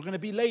tarde. We're going to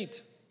be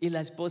late. Y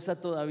la esposa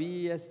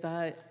todavía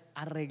está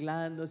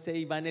arreglándose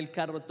y va en el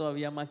carro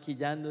todavía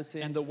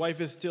maquillándose. And the wife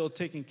is still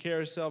taking care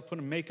of herself,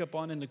 putting makeup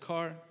on in the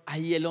car.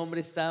 Ahí el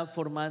hombre está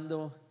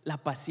formando la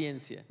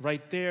paciencia.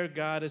 Right there,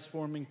 God is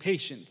forming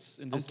patience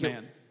in this Aunque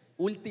man.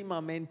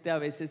 últimamente a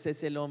veces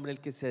es el hombre el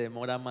que se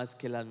demora más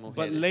que las But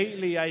mujeres.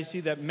 lately, I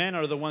see that men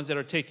are the ones that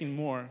are taking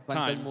more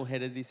 ¿Cuántas time.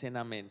 mujeres dicen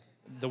amén?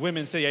 The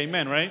women say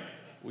amen, right?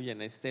 Uy,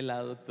 en este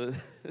lado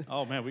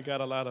Oh man, we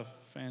got a lot of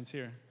fans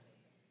here.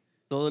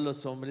 todos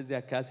los hombres de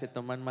acá se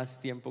toman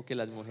más tiempo que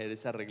las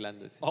mujeres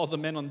arreglándose. All the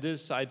men on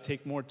this side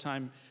take more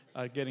time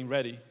getting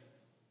ready.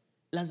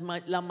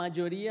 La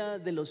mayoría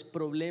de los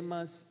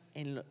problemas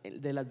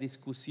de las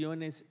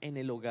discusiones en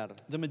el hogar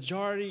The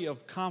majority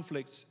of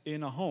conflicts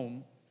in a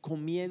home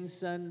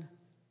comienzan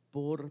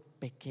por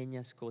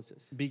pequeñas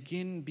cosas.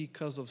 begin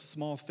because of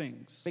small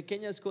things.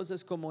 Pequeñas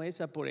cosas como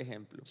esa, por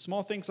ejemplo,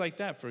 Small things like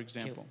that, for que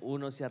example.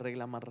 uno se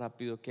arregla más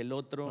rápido que el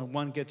otro, When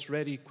one gets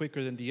ready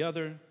quicker than the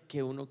other,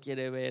 que uno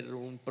quiere ver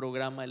un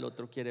programa, el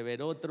otro quiere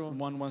ver otro.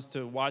 one wants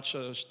to watch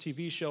a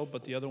TV show,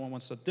 but the other one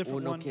wants a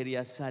different Uno one.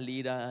 quería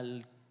salir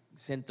al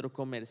centro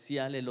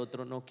comercial, el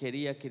otro no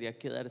quería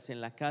quedarse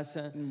en la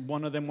casa.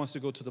 One of them wants to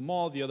go to the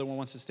mall, the other one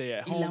wants to stay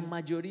at Y la home.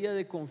 mayoría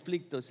de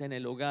conflictos en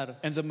el hogar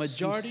And the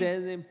majority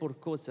suceden por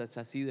cosas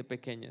así de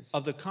pequeñas.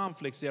 Of the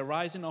conflicts that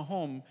arise in a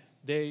home,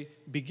 they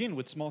begin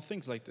with small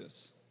things like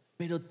this.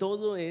 Pero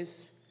todo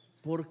es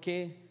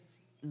porque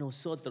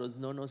nosotros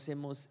no nos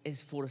hemos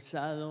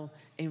esforzado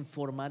en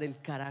formar el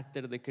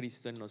carácter de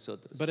Cristo en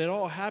nosotros. But it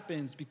all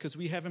happens because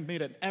we haven't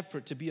made an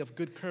effort to be of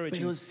good courage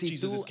Pero in si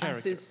tú Jesus'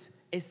 character. haces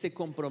este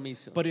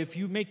compromiso But if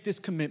you make this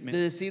de commitment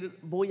decir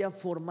voy a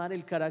formar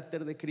el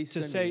carácter de Cristo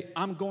to en say, mí,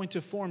 I'm going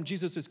to form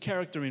Jesus'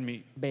 character in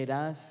me,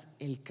 verás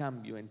el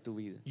cambio en tu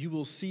vida. you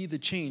will see the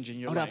change in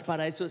your Ahora, life.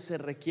 para eso se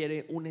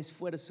requiere un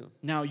esfuerzo,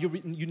 Now, you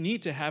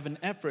need to have an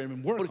effort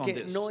and work on porque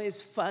this. no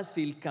es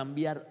fácil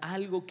cambiar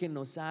algo que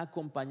nos ha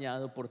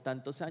acompañado por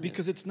tantos años.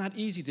 Because it's not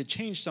easy to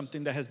change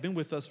something that has been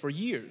with us for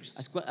years.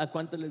 ¿A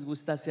cuánto les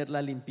gusta hacer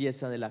la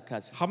limpieza de la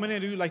casa? How many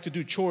of you like to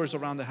do chores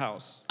around the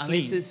house? A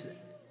Clean.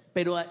 veces,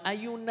 pero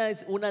hay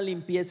una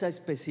limpieza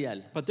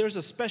especial, But there's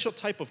a special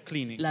type of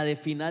cleaning. la de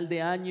final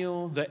de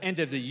año The end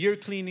of the year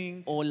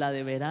cleaning, o la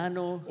de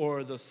verano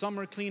or the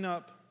summer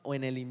cleanup, o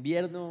en el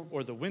invierno.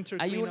 or the winter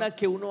Hay una cleanup.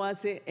 que uno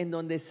hace en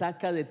donde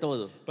saca de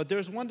todo But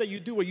there's one that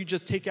you do where you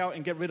just take out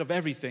and get rid of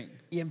everything.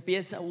 y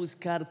empieza a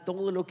buscar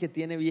todo lo que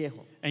tiene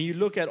viejo And you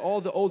look at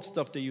all the old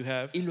stuff that you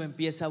have y lo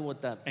empieza a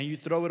botar. and you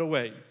throw it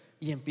away.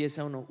 Y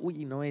empieza uno,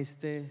 uy, no,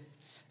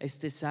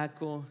 este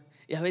saco.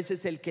 Y a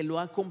veces el que lo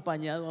ha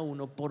acompañado a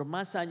uno por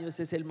más años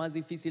es el más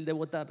difícil de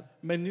botar.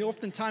 And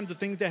oftentimes the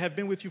things that have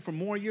been with you for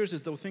more years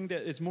is the thing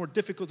that is more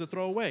difficult to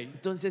throw away.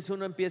 Entonces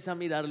uno empieza a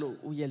mirarlo,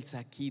 uy, el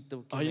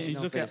saquito. Oh, you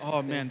no, look pero at, es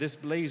oh que man, this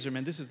blazer,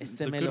 man, this is este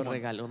the me good lo one.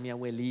 regaló mi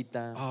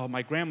abuelita. Oh,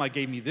 my grandma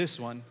gave me this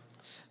one.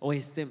 O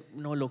este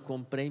no lo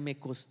compré y me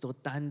costó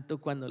tanto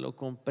cuando lo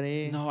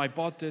compré. No, I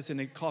bought this and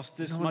it cost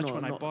this No, much no,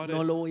 when I no, bought no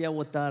it. lo voy a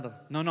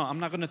botar. No, I'm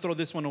not going to throw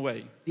this one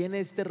away.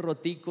 Tiene este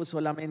rotico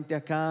solamente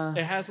acá.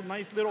 It has a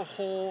nice little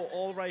hole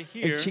all right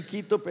here. Es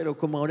chiquito, pero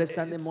como ahora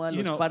están de It's, moda you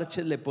los know,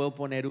 parches, le puedo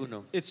poner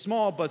uno. It's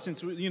small, but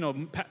since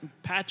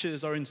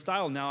patches are in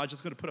style now, I'm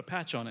just going to put a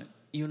patch on it.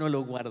 Y uno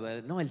lo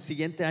guarda. No, el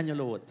siguiente año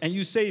lo bota. And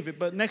you save it,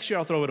 but next year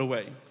I'll throw it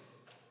away.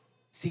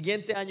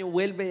 Siguiente año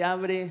vuelve,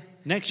 abre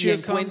Next y year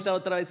encuentra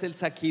comes, otra vez el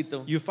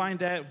saquito. You find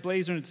that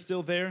blazer and it's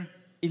still there.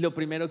 Y lo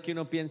primero que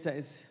uno piensa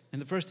es,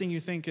 And the first thing you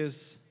think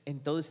is, en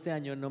todo este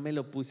año no me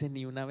lo puse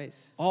ni una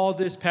vez. all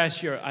this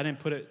past year, I didn't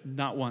put it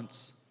not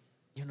once.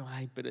 Y uno,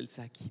 ay, pero el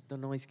saquito,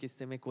 no, es que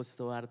este me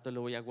costó harto,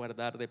 lo voy a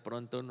guardar. De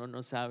pronto uno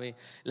no sabe,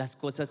 las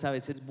cosas a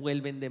veces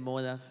vuelven de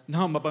moda.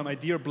 No, but my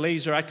dear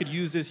blazer, I could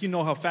use this. You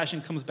know how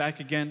fashion comes back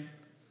again.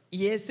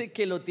 Y ese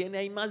que lo tiene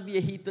ahí más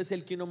viejito es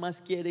el que uno más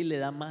quiere y le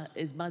da más,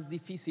 es más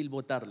difícil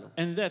botarlo.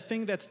 And that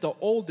thing that's the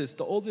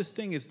oldest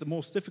thing is the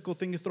most difficult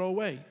thing to throw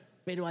away.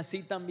 Pero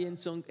así también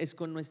es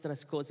con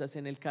nuestras cosas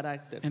en el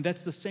carácter. And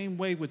that's the same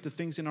way with the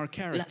things in our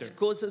character. Las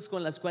cosas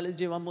con las cuales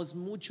llevamos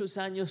muchos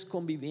años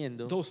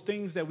conviviendo Those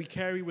things that we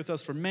carry with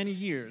us for many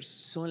years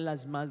son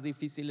las más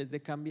difíciles de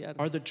cambiar.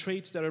 are the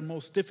traits that are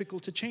most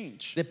difficult to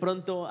change. De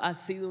pronto has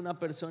sido una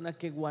persona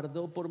que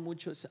guardó por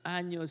muchos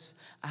años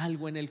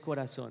algo en el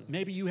corazón.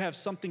 Maybe you have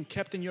something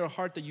kept in your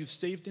heart that you've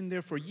saved in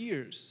there for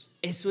years.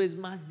 Eso es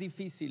más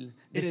difícil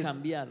It de is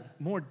cambiar.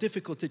 more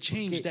difficult to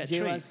change Que that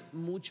trait llevas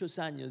muchos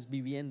años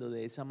viviendo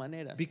de esa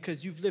manera.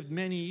 because you've lived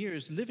many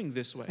years living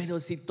this way. Pero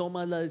si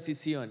tomas la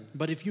decisión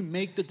But if you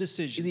make the y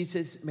decision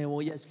dices, me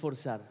voy a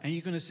esforzar, and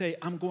you're going to say,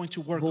 I'm going to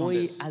work on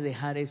voy this, a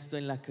dejar esto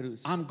en la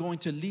cruz, I'm going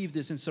to leave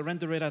this and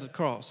surrender it at the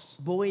cross,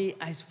 voy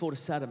a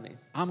esforzarme,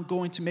 I'm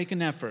going to make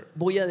an effort,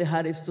 voy a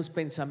dejar estos I'm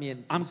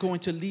pensamientos, going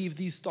to leave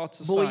these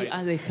thoughts voy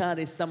aside, a dejar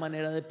esta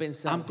manera de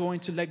pensar, I'm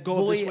going to let go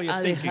of this voy way a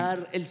of thinking,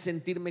 dejar el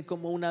sentirme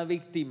como una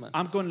víctima,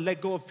 I'm going to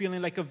let go of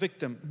feeling like a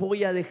victim,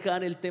 voy a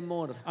dejar el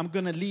temor, I'm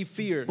going to leave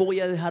fear, voy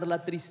a dejar la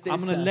I'm tristeza,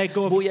 gonna let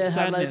go of voy a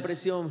dejar la sadness.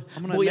 depresión,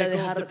 I'm gonna voy a let go of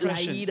dejar la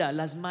depression. ira,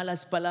 las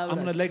malas I'm going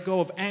to palabras. let go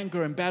of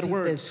anger and bad Si te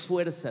words.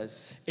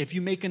 esfuerzas, If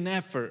you make an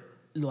effort,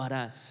 lo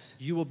harás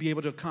you will be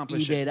able to y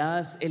accomplish it.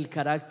 verás el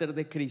carácter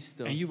de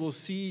Cristo And you will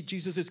see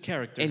Jesus'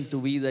 character en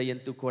tu vida y en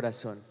tu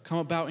corazón. come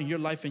about in your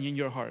life and in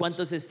your heart.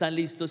 ¿Cuántos están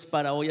listos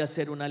para hoy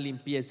hacer una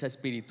limpieza How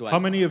espiritual?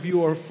 many of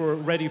you are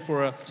ready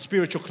for a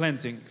spiritual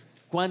cleansing?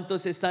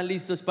 ¿Cuántos están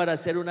listos para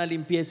hacer una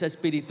limpieza How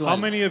espiritual?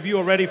 many of you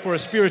are ready for a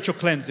spiritual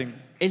cleansing?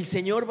 El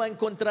Señor va a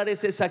encontrar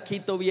ese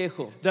saquito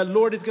viejo. The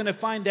Lord is going to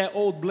find that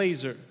old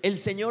blazer, El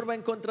Señor va a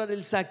encontrar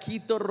el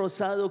saquito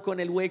rosado con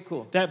el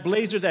hueco that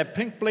blazer, that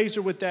pink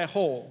blazer with that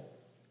hole,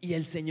 y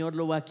el Señor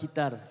lo va a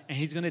quitar. and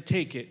He's going to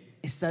take it.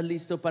 ¿Estás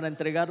listo para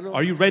entregarlo?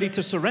 Are you ready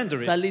to surrender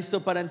 ¿Estás it?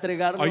 listo para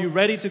entregarlo? Are you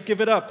ready to give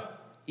it up?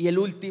 Y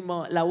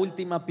la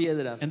última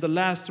piedra, And the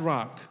last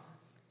rock,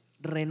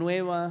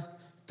 renueva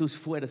tus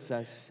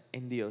fuerzas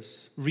en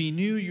Dios.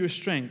 renew your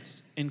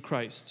strengths in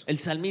Christ. El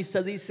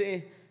salmista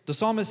dice, The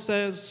psalmist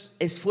says,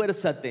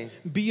 esfuérzate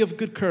be of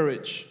good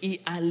courage, y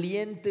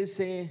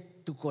aliéntese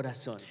tu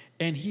corazón.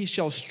 and He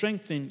shall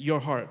strengthen your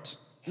heart.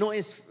 No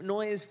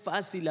es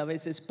fácil a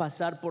veces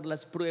pasar por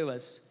las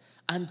pruebas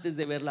antes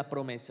de ver la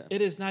promesa.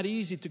 It is not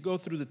easy to go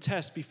through the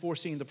test before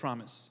seeing the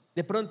promise.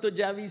 De pronto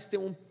ya viste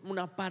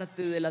una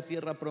parte de la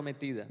tierra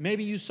prometida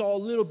Maybe you saw a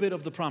little bit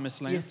of the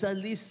promised y land, estás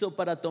listo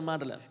para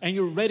tomarla. and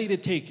you're ready to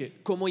take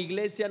it. Como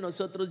iglesia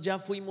nosotros ya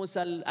fuimos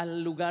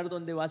al lugar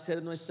donde va a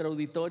ser nuestro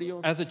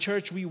auditorio. As a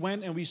church, we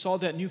went and we saw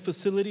that new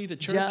facility, the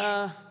church.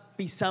 Ya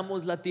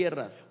pisamos la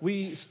tierra,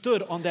 We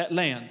stood on that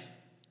land.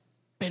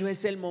 pero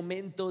es el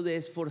momento de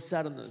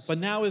esforzarnos. But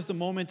now is the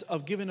moment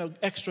of giving an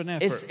extra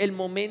Es effort, el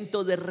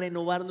momento de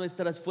renovar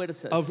nuestras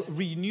fuerzas. of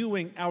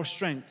renewing our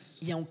strengths.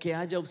 Y aunque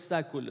haya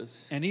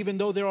obstáculos, And even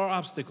though there are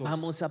obstacles,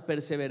 vamos a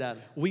perseverar.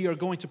 we are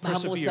going to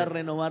Vamos a persevere.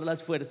 renovar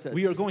las fuerzas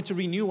We are going to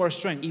renew our y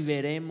strengths.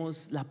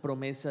 veremos la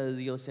promesa de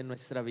Dios en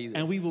nuestra vida.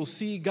 And we will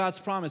see God's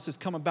promises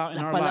come about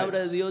in La our palabra de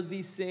lives. Dios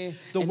dice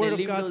The en word el of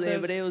libro God de says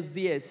Hebreos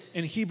 10,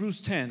 in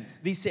Hebrews 10,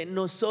 dice,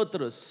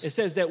 nosotros it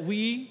says that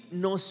we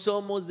no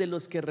somos de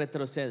los que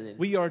retroceden.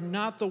 are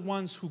not the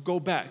ones who go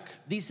back.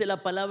 Dice la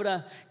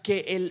palabra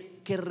que el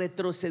que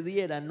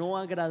retrocediera no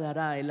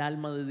agradará el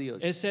alma de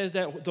Dios. It says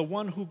that the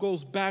one who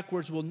goes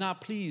backwards will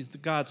not please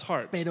God's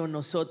heart. Pero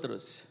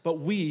nosotros But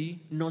we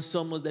no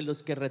somos de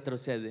los que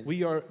retroceden.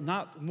 are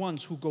not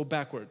ones who go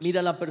backwards. Mira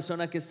a la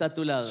persona que está a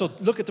tu lado So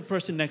look at the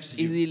person next to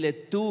y you dile,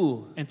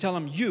 tú and tell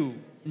him,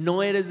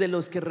 no eres de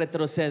los que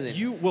retroceden.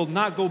 you will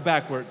not go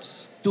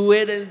backwards. Tú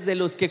eres de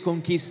los que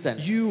conquistan.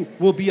 You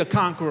will be a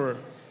conqueror.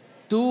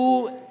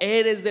 Tú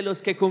eres de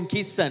los que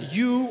conquistan.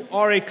 You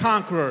are a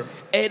conqueror.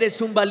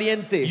 Eres un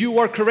valiente. You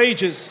are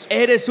courageous.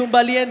 Eres un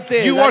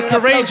valiente. You Dale are un aplauso a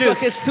courageous.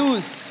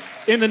 Jesús.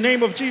 In the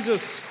name of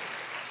Jesus.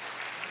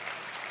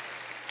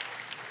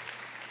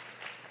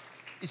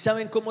 ¿Y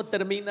saben cómo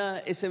termina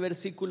ese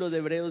versículo de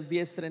Hebreos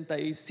 10,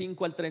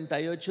 35 al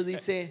 38?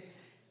 Dice,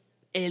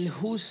 el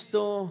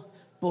justo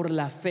por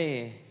la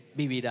fe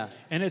vivirá.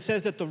 And it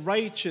says that the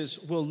righteous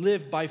will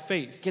live by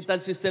faith. ¿Qué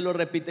tal si usted lo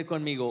repite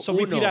conmigo? So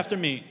 1, repeat after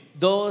me.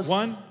 2,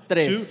 1,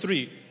 3. 2,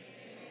 3.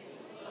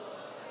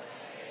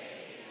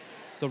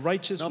 The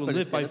righteous No, will pero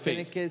live usted by lo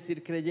tiene faith. que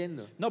decir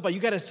creyendo. No, but you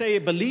got to say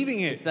it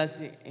believing it. Está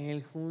así,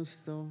 el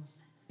justo.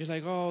 You're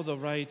like, oh, the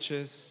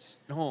righteous.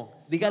 No,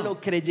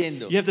 dígalo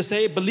creyendo. You have to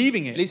say it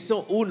believing it.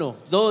 Listo, 1,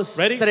 2,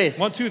 Ready? 3.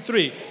 1, 2,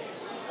 3.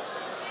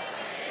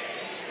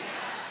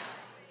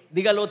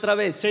 Dígalo otra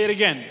vez. Say it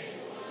again.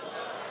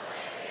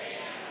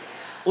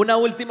 Una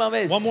última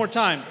vez. One more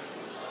time.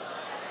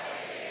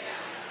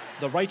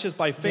 The righteous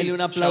by faith Dele un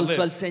shall aplauso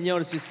al live.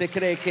 Señor si usted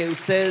cree que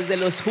usted es de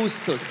los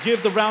justos.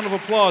 Give the round of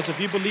applause if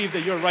you believe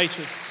that you're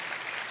righteous.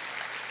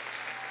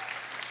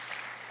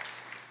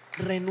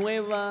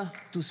 Renueva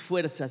tus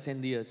fuerzas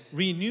en Dios.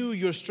 Renew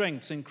your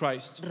strengths in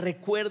Christ.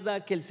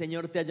 Recuerda que el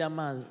Señor te ha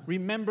llamado.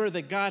 Remember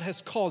that God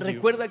has called you.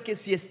 Recuerda que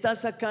si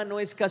estás acá no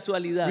es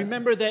casualidad.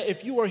 Remember that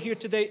if you are here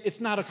today, it's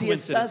not a Si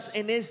coincidence. estás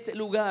en este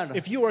lugar,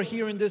 If you are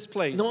here in this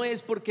place, no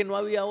es porque no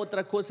había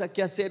otra cosa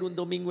que hacer un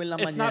domingo en la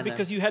it's not mañana.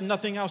 because you had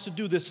nothing else to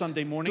do this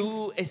Sunday morning.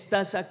 Tú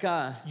estás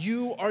acá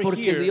You are porque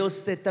here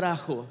Dios te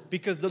trajo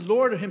because the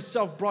Lord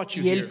Himself brought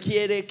you y here. Él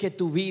quiere que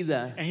tu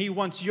vida And He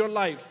wants your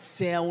life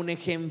sea un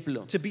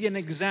ejemplo to be an an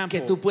example,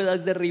 que tú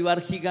puedas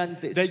derribar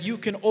gigantes, that you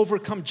can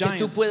overcome que tú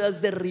giants,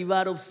 puedas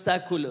derribar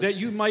obstáculos that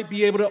you might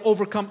be able to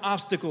overcome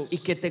obstacles, y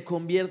que te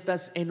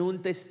conviertas en un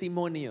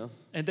testimonio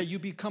and that you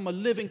become a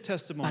living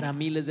testimony para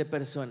miles de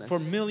personas. for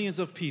millions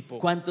of people.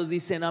 ¿Cuántos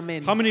dicen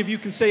amén? How many of you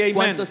can say amen?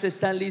 ¿Cuántos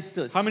están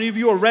listos? How many of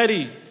you are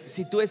ready?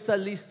 Si tú estás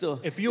listo,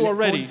 If you are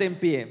ready, ponte en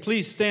pie.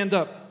 please stand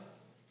up.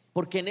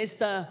 Porque en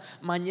esta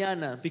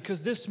mañana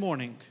Because this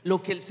morning, lo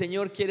que el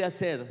Señor quiere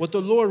hacer, what the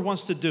Lord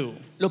wants to do,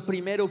 lo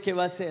primero que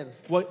va a hacer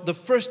what the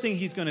first thing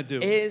He's going to do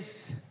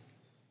es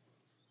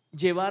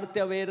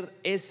llevarte a ver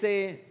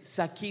ese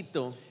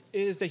saquito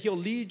is that He'll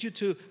lead you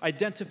to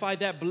identify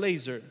that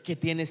blazer que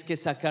tienes que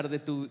sacar de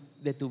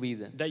tu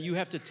vida. that you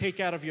have to take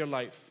out of your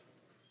life.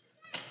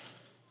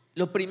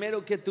 Lo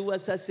primero que tú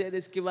vas a hacer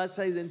es que vas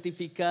a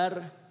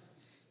identificar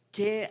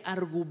qué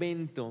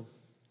argumento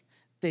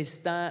te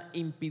está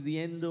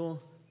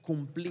impidiendo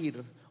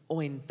cumplir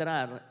o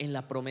entrar en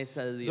la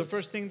promesa de The Dios.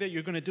 first thing that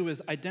you're going to do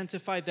is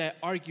identify that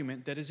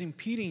argument that is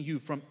impeding you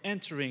from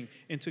entering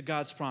into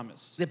God's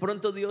promise. De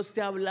pronto Dios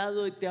te ha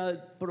hablado y te ha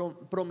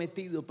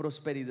prometido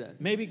prosperidad.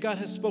 Maybe God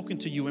has spoken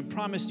to you and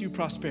promised you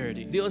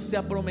prosperity. Dios te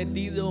ha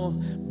prometido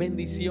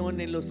bendición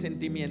en los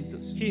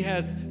sentimientos. He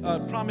has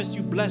promised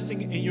you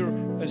blessing in your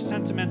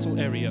sentimental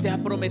area. Te ha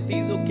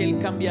prometido que Él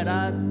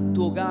cambiará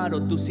tu hogar o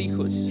tus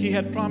hijos. He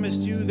had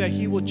promised you that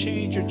He will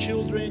change your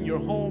children, your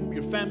home,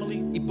 your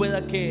family. Y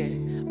pueda que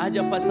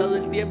haya pasado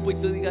el tiempo y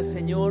tú digas,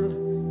 Señor,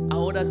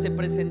 ahora se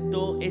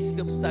presentó este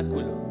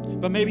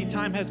obstáculo. But maybe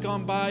time has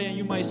gone by and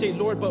you might say,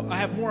 Lord, but I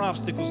have more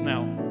obstacles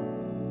now.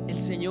 El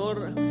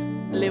Señor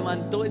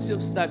levantó ese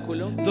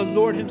obstáculo The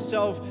Lord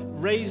Himself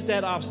raised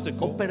that o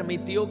obstacle,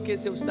 permitió que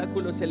ese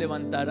obstáculo se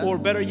levantara or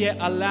better yet,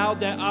 allowed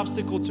that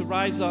obstacle to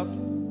rise up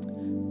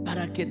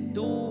para que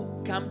tú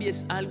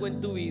cambies algo en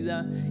tu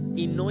vida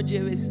y no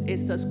lleves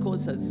estas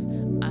cosas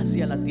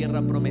hacia la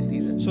tierra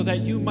prometida. so that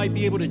you might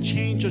be able to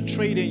change a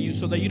trait in you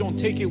so that you don't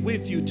take it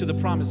with you to the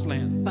promised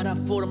land. Para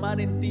formar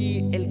en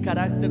ti el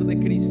carácter de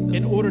Cristo.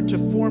 In order to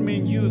form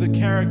in you the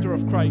character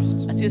of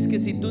Christ. Así es que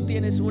si tú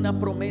tienes una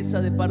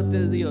promesa de parte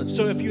de Dios,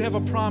 So if you have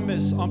a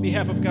promise on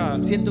behalf of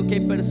God, siento que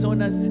hay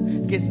personas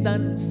que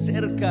están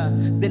cerca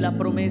de la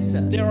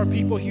promesa, there are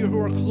people here who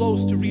are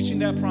close to reaching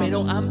that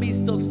pero promise, han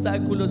visto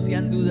obstáculos y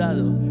han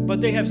dudado. but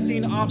they have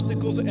seen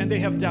obstacles and they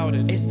have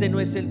doubted. Este no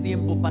es el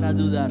tiempo para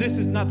dudar. This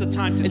is not the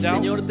time to El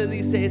doubt. Señor te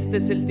dice, este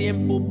es el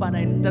tiempo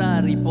para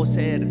entrar y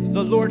poseer.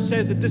 The Lord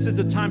says that this is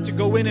the time to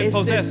go in and Este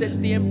es possess.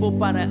 el tiempo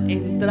para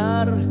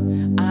entrar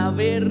a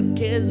ver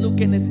qué es lo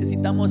que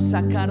necesitamos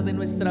sacar de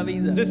nuestra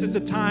vida. This is the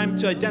time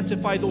to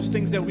identify those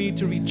things that we need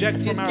to reject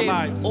Así es from our que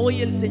lives.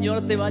 hoy el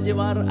Señor te va a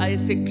llevar a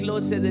ese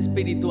closet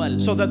espiritual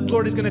So that the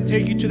Lord is going to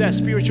take you to that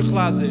spiritual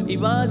closet. y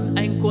vas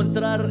a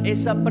encontrar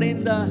esa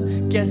prenda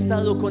que ha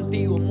estado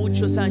contigo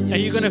muchos años.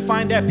 And you're going to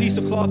find that piece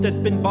of cloth that's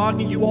been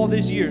bogging you all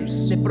these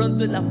years. De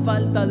pronto es la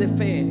falta de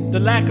fe, The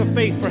lack of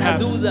faith, la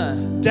perhaps. duda,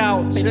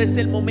 Doubt. pero es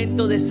el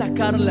momento de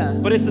sacarla.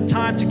 But it's the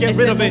time to get Es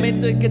rid el of it.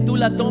 momento en que tú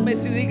la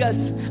tomes y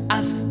digas,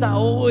 hasta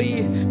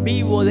hoy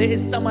vivo de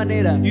esta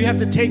manera. You have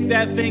to take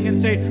that thing and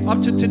say,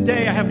 up to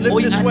today I have lived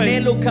Hoy this way.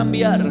 anhelo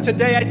cambiar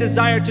Today I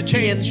desire to y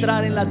change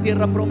entrar en la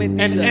tierra and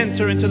prometida.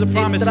 enter into the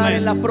promised Entrar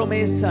en la land.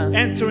 promesa.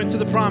 Enter into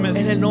the En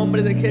promise. el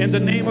nombre de In Jesús. the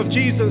name of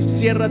Jesus.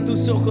 Cierra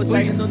tus ojos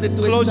ahí Please en donde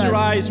tú close your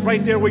estás. eyes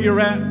right there where you're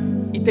at.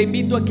 Y te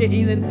invito a que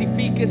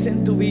identifiques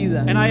en tu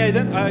vida. And I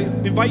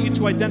invite you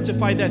to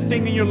identify that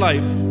thing in your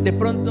life. De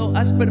pronto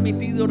has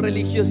permitido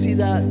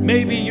religiosidad.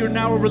 Maybe you're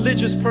now a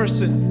religious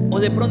person, O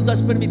de pronto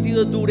has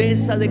permitido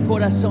dureza de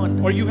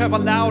corazón. or you have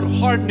allowed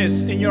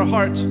hardness in your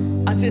heart.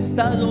 Has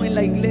estado en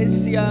la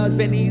iglesia, has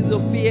venido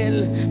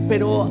fiel,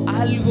 pero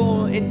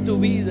algo en tu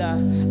vida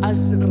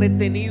has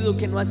retenido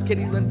que no has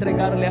querido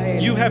entregarle a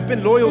Él. You have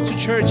been loyal to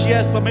church,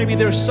 yes, but maybe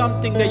there's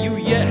something that you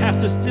yet have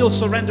to still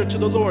surrender to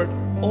the Lord.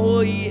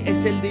 Hoy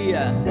es el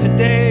día.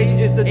 Today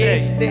is the day.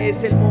 Este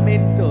es el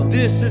momento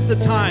This is the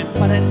time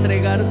para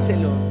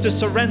entregárselo to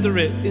surrender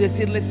it y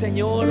decirle,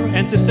 Señor,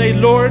 and to say,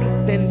 Lord,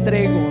 te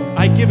entrego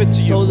I give it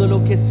to you. todo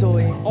lo que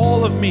soy.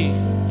 All of me.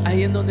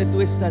 Ahí en donde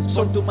tú estás,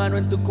 So, pon tu mano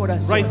en tu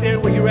corazón Right there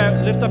where you're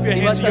at, lift up your y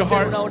hands vas to a your hacer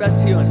heart. una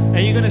oración And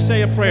you're going to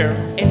say a prayer,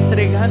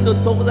 entregando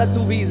toda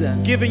tu vida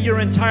giving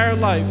your entire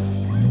life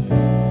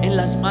en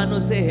las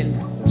manos de Él.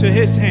 to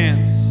His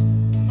hands.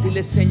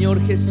 Dile, Señor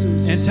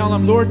Jesús, And tell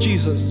Him, Lord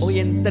Jesus, hoy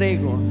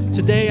entrego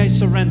today I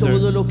surrender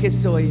todo lo que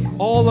soy.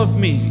 all of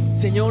me.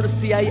 Señor,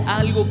 si hay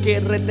algo que he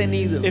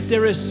retenido, If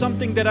there is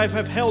something that I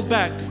have held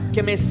back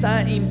que me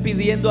está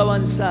impidiendo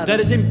avanzar, that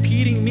is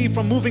impeding me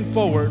from moving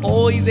forward,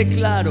 hoy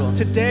declaro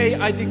today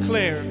I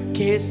declare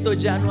que esto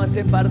ya no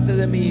hace parte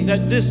de mí.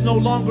 that this no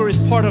longer is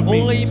part of me.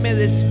 Hoy me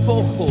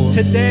despojo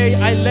Today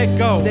I let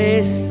go de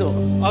esto.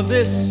 of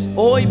this.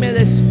 Hoy me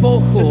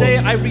despojo Today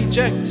I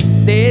reject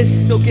de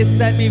esto que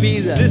está en mi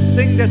vida this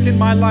thing that's in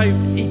my life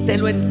y te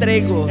lo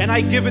entrego. and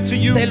I give it to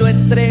you. Te lo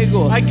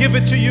entrego. I give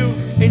it to you.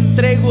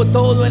 Entrego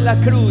todo en la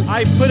cruz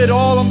I put it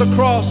all on the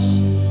cross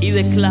y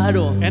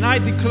declaro and I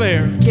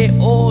declare que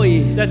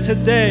hoy that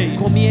today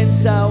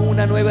comienza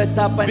una nueva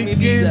etapa en mi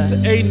vida. begins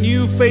a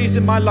new phase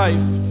in my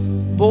life.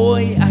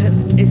 voy a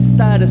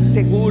estar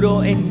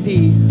seguro en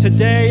ti.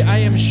 Today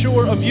I am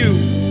sure of you.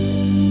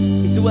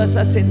 Y tú vas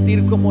a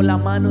sentir como la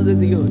mano de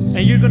Dios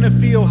And you're going to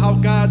feel how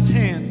God's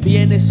hand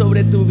viene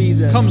sobre tu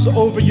vida. comes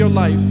over your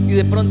life. Y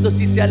de pronto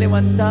si se ha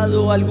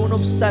levantado algún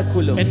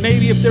obstáculo, And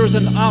maybe if there is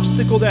an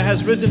obstacle that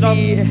has risen up,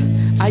 si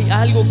hay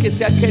algo que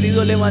se ha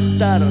querido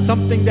levantar,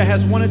 something that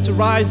has wanted to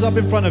rise up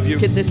in front of you,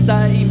 que te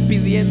está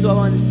impidiendo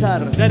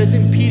avanzar, that is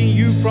impeding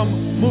you from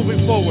moving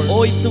forward.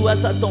 hoy tú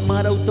vas a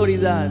tomar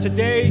autoridad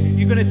Today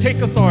you're going to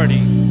take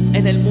authority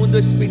en el mundo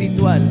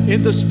espiritual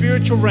in the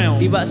spiritual y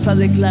realm, vas a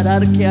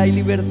declarar que hay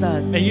libertad,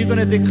 and you're going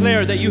to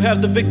declare that you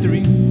have the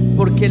victory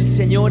porque el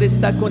Señor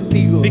está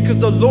contigo. because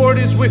the Lord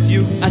is with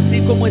you. Así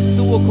como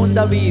estuvo con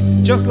David,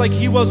 Just like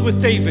he was with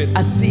David,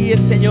 así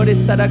el Señor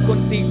estará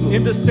contigo.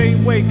 in the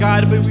same way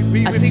God will be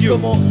with Así you.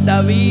 como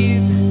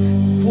David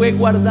fue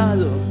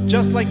guardado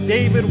Just like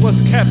David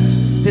was kept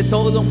de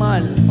todo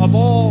mal of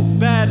all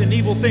bad and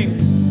evil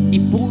things, y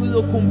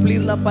pudo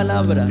cumplir la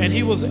palabra, and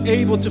he was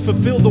able to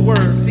fulfill the word.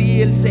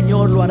 así el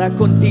Señor lo hará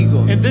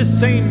contigo. In this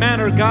same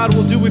manner God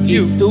will do with Y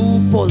you,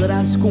 tú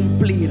podrás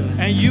cumplir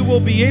and you will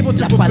be able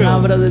to la fulfill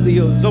palabra de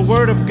Dios. the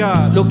word of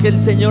God. Lo que el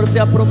Señor te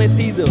ha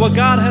prometido What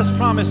God has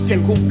promised se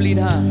you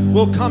cumplirá.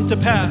 will come to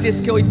Así es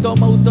pass. que hoy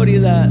toma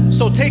autoridad.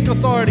 So take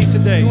authority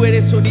today. Tú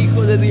eres un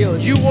hijo de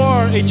Dios. You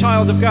are a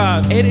child of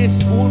God.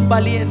 Eres un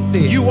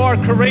valiente. You are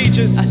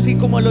courageous, Así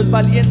como los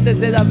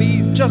valientes de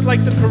David just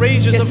like the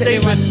courageous que of se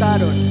David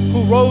levantaron.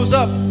 who rose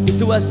up. Y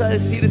tú vas a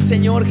decir,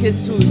 Señor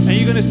Jesús, And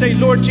you're going to say,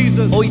 Lord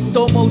Jesus, hoy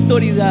tomo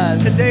autoridad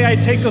today I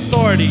take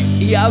authority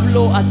y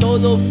hablo a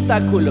todo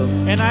obstáculo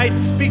and I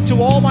speak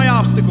to all my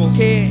obstacles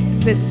que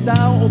se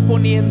está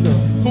oponiendo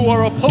who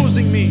are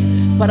opposing me,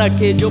 para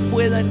que yo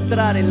pueda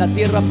entrar en la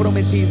tierra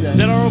prometida,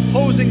 that are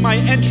opposing my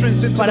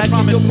entrance into para the que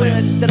yo promised pueda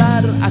land,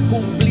 entrar a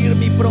cumplir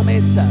mi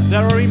promesa.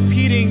 that are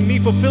impeding me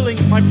fulfilling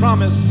my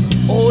promise.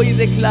 Hoy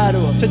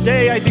declaro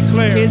Today I que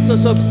declare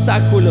esos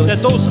obstáculos that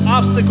those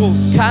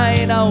obstacles,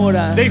 caen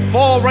ahora they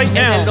fall right en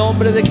el now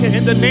nombre de in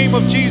Jesús. the name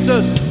of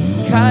Jesus.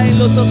 Caen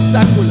los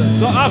obstáculos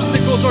The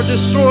obstacles are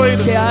destroyed.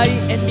 que hay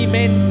en mi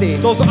mente.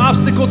 Those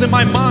obstacles in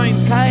my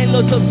mind, Caen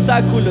los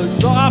obstáculos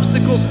the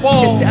obstacles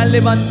fall que se han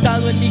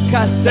levantado en mi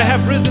that casa.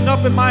 have risen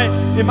up in my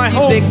Y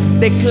home.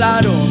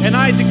 declaro And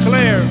I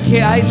declare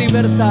que hay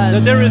libertad.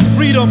 that there is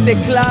freedom.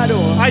 Declaro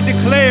I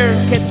declare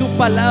que tu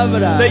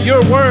palabra that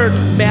your word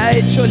me ha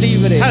hecho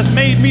libre. has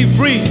made me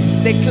free.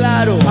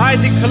 Declaro I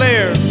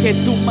declare que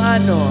tu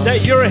mano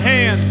that your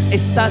hand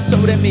está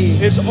sobre mí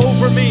is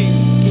over me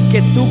y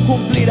que tú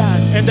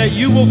cumplirás and that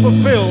you will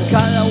fulfill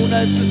cada una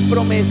de tus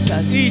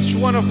promesas. each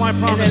one of my En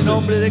el promises.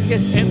 nombre de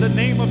Jesús. In the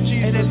name of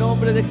Jesus. En el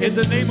nombre de In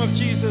Jesús. the name of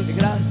Jesus.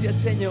 Gracias,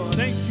 Señor.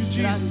 Thank you,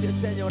 Jesus. Gracias,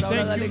 Señor. Ahora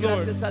Thank dale you, Lord.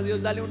 gracias a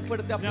Dios. Dale un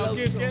fuerte Now aplauso.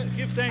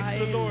 give thanks a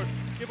to the Él. Lord.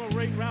 Give a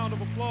great round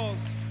of applause.